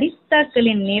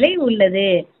 பரிஸ்தாக்களின் நிலை உள்ளது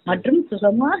மற்றும்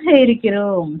சுகமாக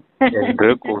இருக்கிறோம் என்று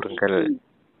கூறுங்கள்.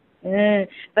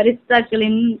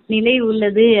 பரிஸ்தாக்களின் நிலை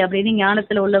உள்ளது அப்படின்னு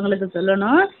ஞானத்துல உள்ளவங்களுக்கு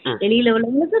சொல்லணும், வெளியில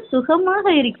உள்ளவங்களுக்கு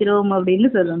சுகமாக இருக்கிறோம் அப்படின்னு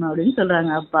சொல்லணும் அப்படின்னு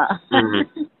சொல்றாங்க அப்பா.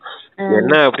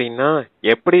 என்ன அப்படின்னா,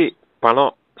 எப்படி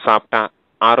பழம் சாப்பிட்டா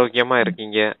ஆரோக்கியமா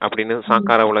இருக்கீங்க அப்படின்னு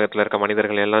சாக்கார உலகத்துல இருக்க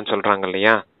மனிதர்கள் எல்லாம் சொல்றாங்க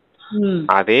இல்லையா,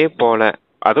 அதே போல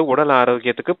அது உடல்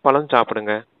ஆரோக்கியத்துக்கு பழம்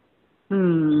சாப்பிடுங்க.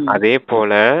 அதே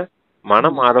போல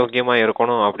மனம் ஆரோக்கியமா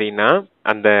இருக்கணும் அப்படின்னா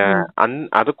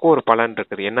அதுக்கும் ஒரு பலன்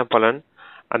இருக்குது. என்ன பலன்?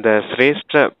 அந்த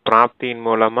சிரேஷ்ட பிராப்தியின்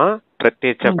மூலமா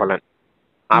பிரத்யட்ச பலன்.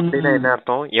 அப்படின்னா என்ன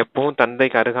அர்த்தம்? எப்பவும்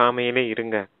தந்தைக்கு அருகாமையிலே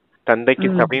இருங்க, தந்தைக்கு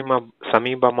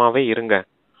சமீபமாவே இருங்க.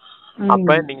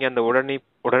 அப்ப நீங்க அந்த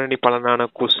உடனடி பலனான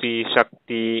குஷி,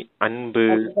 சக்தி, அன்பு,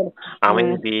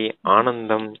 அமைதி,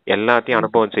 ஆனந்தம் எல்லாத்தையும்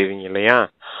அனுபவம் செய்வீங்க இல்லையா?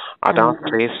 அதான்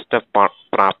சிரேஷ்ட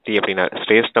பிராப்தி அப்படின்னா.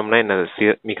 சிரேஷ்டம்னா என்னது?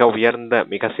 மிக உயர்ந்த,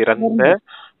 மிக சிறந்த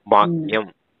பாக்கியம்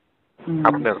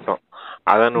அப்படின்னு அர்த்தம்.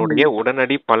 அதனுடைய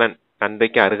உடனடி பலன்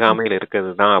தந்தைக்கு அருகாமையில்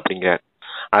இருக்கிறது தான் அப்படிங்கிறார்.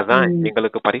 அதுதான்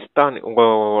எங்களுக்கு பரிஸ்தான்.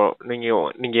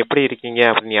 நீங்க எப்படி இருக்கீங்க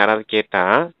அப்படின்னு யாராவது கேட்டா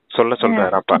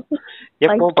சொல்றாரு அப்பா.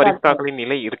 எப்பவும் பரிஸ்தாக்களின்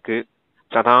நிலை இருக்கு,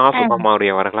 சதா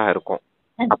சுகமாவுடையவர்களா இருக்கும்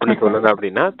அப்படின்னு சொல்லுங்க.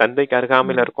 அப்படின்னா தந்தைக்கு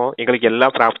அருகாமையில இருக்கும், எங்களுக்கு எல்லா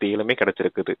பிராப்திகளுமே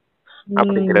கிடைச்சிருக்குது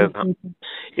அப்படிங்கிறது தான்.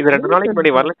 இது 2 நாளைக்கு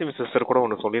முன்னாடி வரலட்சுமி சிஸ்டர் கூட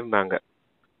ஒண்ணு சொல்லியிருந்தாங்க.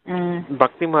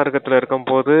 பக்தி மார்க்கத்துல இருக்கும்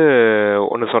போது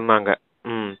ஒண்ணு சொன்னாங்க.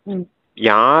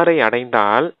 யாரை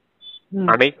அடைந்தால்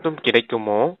அனைத்தும்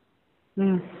கிடைக்குமோ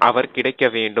அவர் கிடைக்க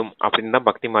வேண்டும் அப்படின்னு தான்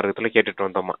பக்தி மார்க்கத்துல கேட்டுட்டு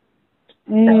வந்தோமா.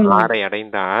 யாரை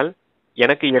அடைந்தால்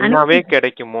எனக்கு எல்லாமே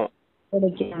கிடைக்குமோ,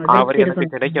 அவர் எனக்கு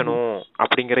கிடைக்கணும்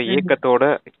அப்படிங்கிற ஏக்கத்தோட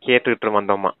கேட்டுட்டு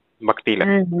வந்தோமா பக்தியில.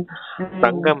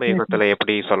 சங்கம யுகத்துல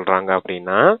எப்படி சொல்றாங்க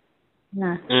அப்படின்னா,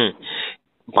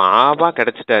 பாபா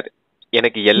கிடைச்சிட்டாரு,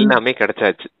 எனக்கு எல்லாமே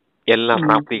கிடைச்சாச்சு, எல்லா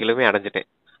பிராப்திகளுமே அடைஞ்சிட்டேன்,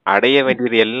 அடைய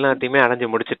வேண்டியது எல்லாத்தையுமே அடைஞ்சு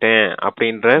முடிச்சிட்டேன்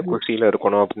அப்படின்ற குஷியில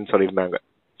இருக்கணும் அப்படின்னு சொல்லியிருந்தாங்க.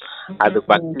 அது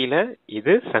பக்தியில,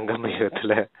 இது சங்கம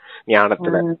யுகத்துல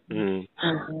ஞானத்துல.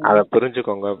 அத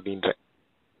புரிஞ்சுக்கோங்க அப்படின்ற.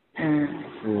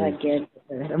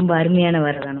 ரொம்ப அருமையான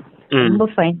வரதானம், ரொம்ப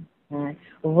ஃபைன்.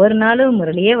 ஒவ்வொரு நாளும்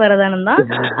முரளியே வரதானம் தான்.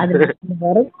 அது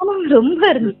வரதானம் ரொம்ப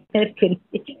அருமையா இருக்கு.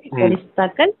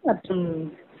 மற்றும்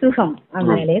சுகம்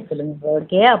அந்த நிலையை சொல்லுங்க.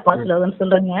 ஓகே, அப்பா ஸ்லோகன்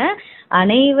சொல்றேங்க.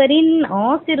 அனைவரின்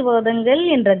ஆசீர்வாதங்கள்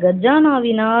என்ற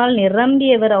கஜானாவினால்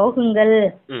நிரம்பியவர் ஆகுங்கள்.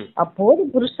 அப்போது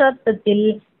புருஷார்த்தத்தில்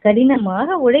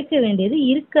கடினமாக உழைக்க வேண்டியது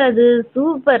இருக்காது.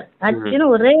 சூப்பர், அச்சுன்னு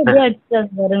ஒரே இதே அடிச்சாங்க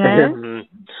பாருங்க.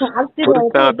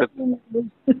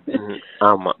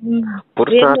 ஆமா,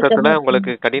 புருஷார்த்தத்துல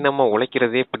உங்களுக்கு கடினமா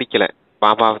உழைக்கிறதே பிடிக்கல,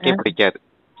 பாபாவுக்கே பிடிக்காது.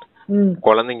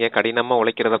 குழந்தைங்க கடினமா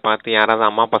உழைக்கிறத பார்த்து யாராவது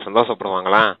அம்மா அப்பா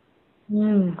சந்தோஷப்படுவாங்களா?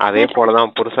 அதே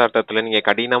போலதான் புருஷார்த்தத்துல நீங்க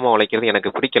கடினமா உழைக்கிறது எனக்கு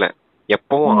பிடிக்கல,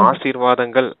 எப்பவும்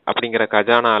ஆசீர்வாதங்கள் அப்படிங்கிற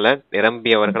கஜானால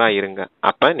நிரம்பியவர்களா இருங்க.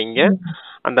 அப்ப நீங்க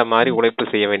அந்த மாதிரி உழைப்பு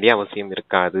செய்ய வேண்டிய அவசியம்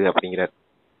இருக்காது அப்படிங்கிறார்.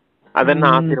 அது என்ன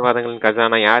ஆசீர்வாதங்கள்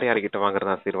கஜானா? யார் யார்கிட்ட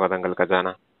வாங்குறது ஆசீர்வாதங்கள்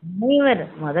கஜானா?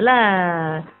 முதல்ல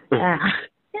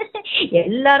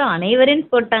எல்லாரும் அனைவரின்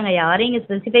போட்டாங்க, யாரையும்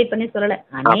ஸ்பெசிஃபை பண்ணி சொல்லல.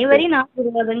 அனைவரின்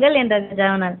ஆசீர்வாதங்கள் என்ற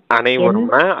கஜானா. அனைவரும்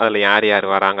அதுல யார் யார்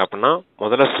வராங்க அப்படின்னா,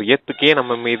 முதல்ல சுயத்துக்கே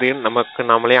நம்ம மீது நமக்கு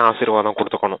நாமளே ஆசீர்வாதம்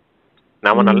கொடுத்துக்கணும்.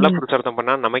 நம்ம நல்லா புருஷார்த்தம்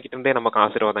பண்ணா நம்ம கிட்ட இருந்தே நமக்கு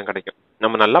ஆசீர்வாதம் கிடைக்கும்,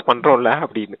 நம்ம நல்லா பண்றோம்ல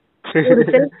அப்படின்னு.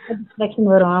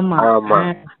 ஆமா.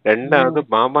 ரெண்டாவது,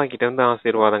 பாபா கிட்ட இருந்து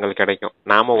ஆசீர்வாதங்கள் கிடைக்கும்,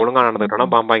 நாம ஒழுங்கா நடந்துட்டோம்னா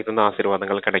பாபா கிட்ட இருந்து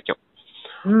ஆசீர்வாதங்கள் கிடைக்கும்.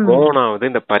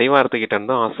 மூணாவது, இந்த பரிவாரத்துக்கிட்ட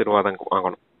இருந்து ஆசீர்வாதம்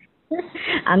வாங்கணும்.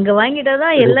 அங்க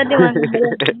வாங்கிட்டாதான் எல்லாத்தையும் வாங்க.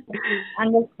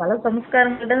 அங்க பல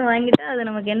சம்ஸ்காரங்கிட்ட வாங்கிட்டா அது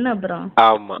நமக்கு என்ன அப்புறம்?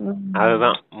 ஆமா,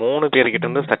 அதுதான் 3 பேர்கிட்ட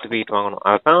இருந்து சர்டிபிகேட் வாங்கணும்.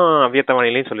 அதான்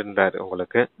அவ்வியத்தவாணிலையும் சொல்லியிருந்தாரு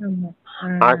உங்களுக்கு.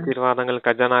 ஆசீர்வாதங்கள்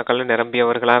கஜானாக்கள்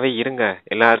நிரம்பியவர்களாவே இருங்க,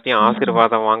 எல்லாத்தையும்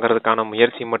ஆசீர்வாதம் வாங்குறதுக்கான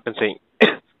முயற்சி மட்டும்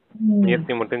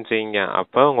செய்யுங்க.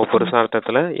 அப்ப உங்க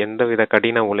புருஷார்த்தத்துல எந்தவித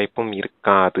கடின உழைப்பும்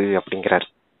இருக்காது அப்படிங்கிறாரு.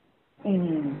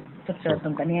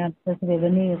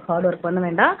 ஹார்ட் ஒர்க் பண்ண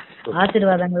வேண்டாம்,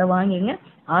 ஆசீர்வாதங்களை வாங்கிங்க.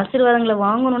 ஆசீர்வாதங்களை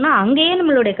வாங்கணும்னா அங்கேயே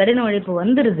நம்மளுடைய கடின உழைப்பு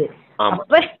வந்துருது.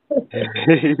 அப்ப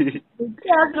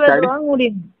ஆசீர்வாதம் வாங்க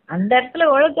முடியும், அந்த இடத்துல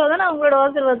உழைச்சாதானே அவங்களோட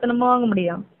ஆசீர்வாதத்தை நம்ம வாங்க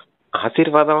முடியும்.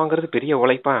 ஆசீர்வாதம் வாங்குறது பெரிய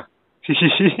உழைப்பா?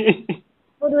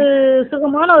 ஒரு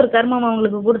சுகமான ஒரு கர்மம்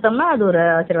அவங்களுக்கு கொடுத்தோம்னா அது ஒரு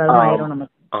ஆசீர்வாதம் ஆயிரும்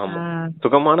நமக்கு. ஆமா,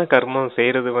 சுகமான கர்மம்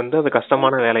செய்யறது அது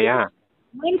கஷ்டமான வேலையா?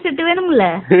 மைண்ட் செட் வேணும்ல,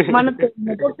 மனத்தை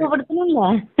பக்குவப்படுத்தணும்ல.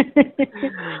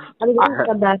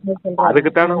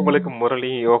 அதுக்குத்தானே உங்களுக்கு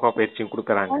முரளி யோகா பயிற்சியும்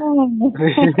கொடுக்கறாங்க.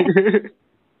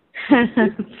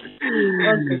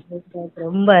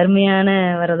 ரொம்ப அருமையான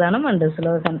வரதானம் அந்த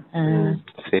ஸ்லோகன்.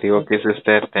 சரி, okay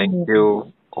sister, thank you.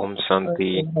 Om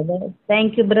Shanti.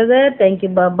 Thank you brother,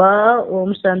 thank you Baba.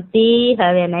 Om Shanti.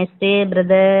 Have a nice day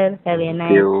brother, have a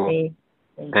nice day.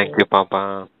 Thank you பாப்பா.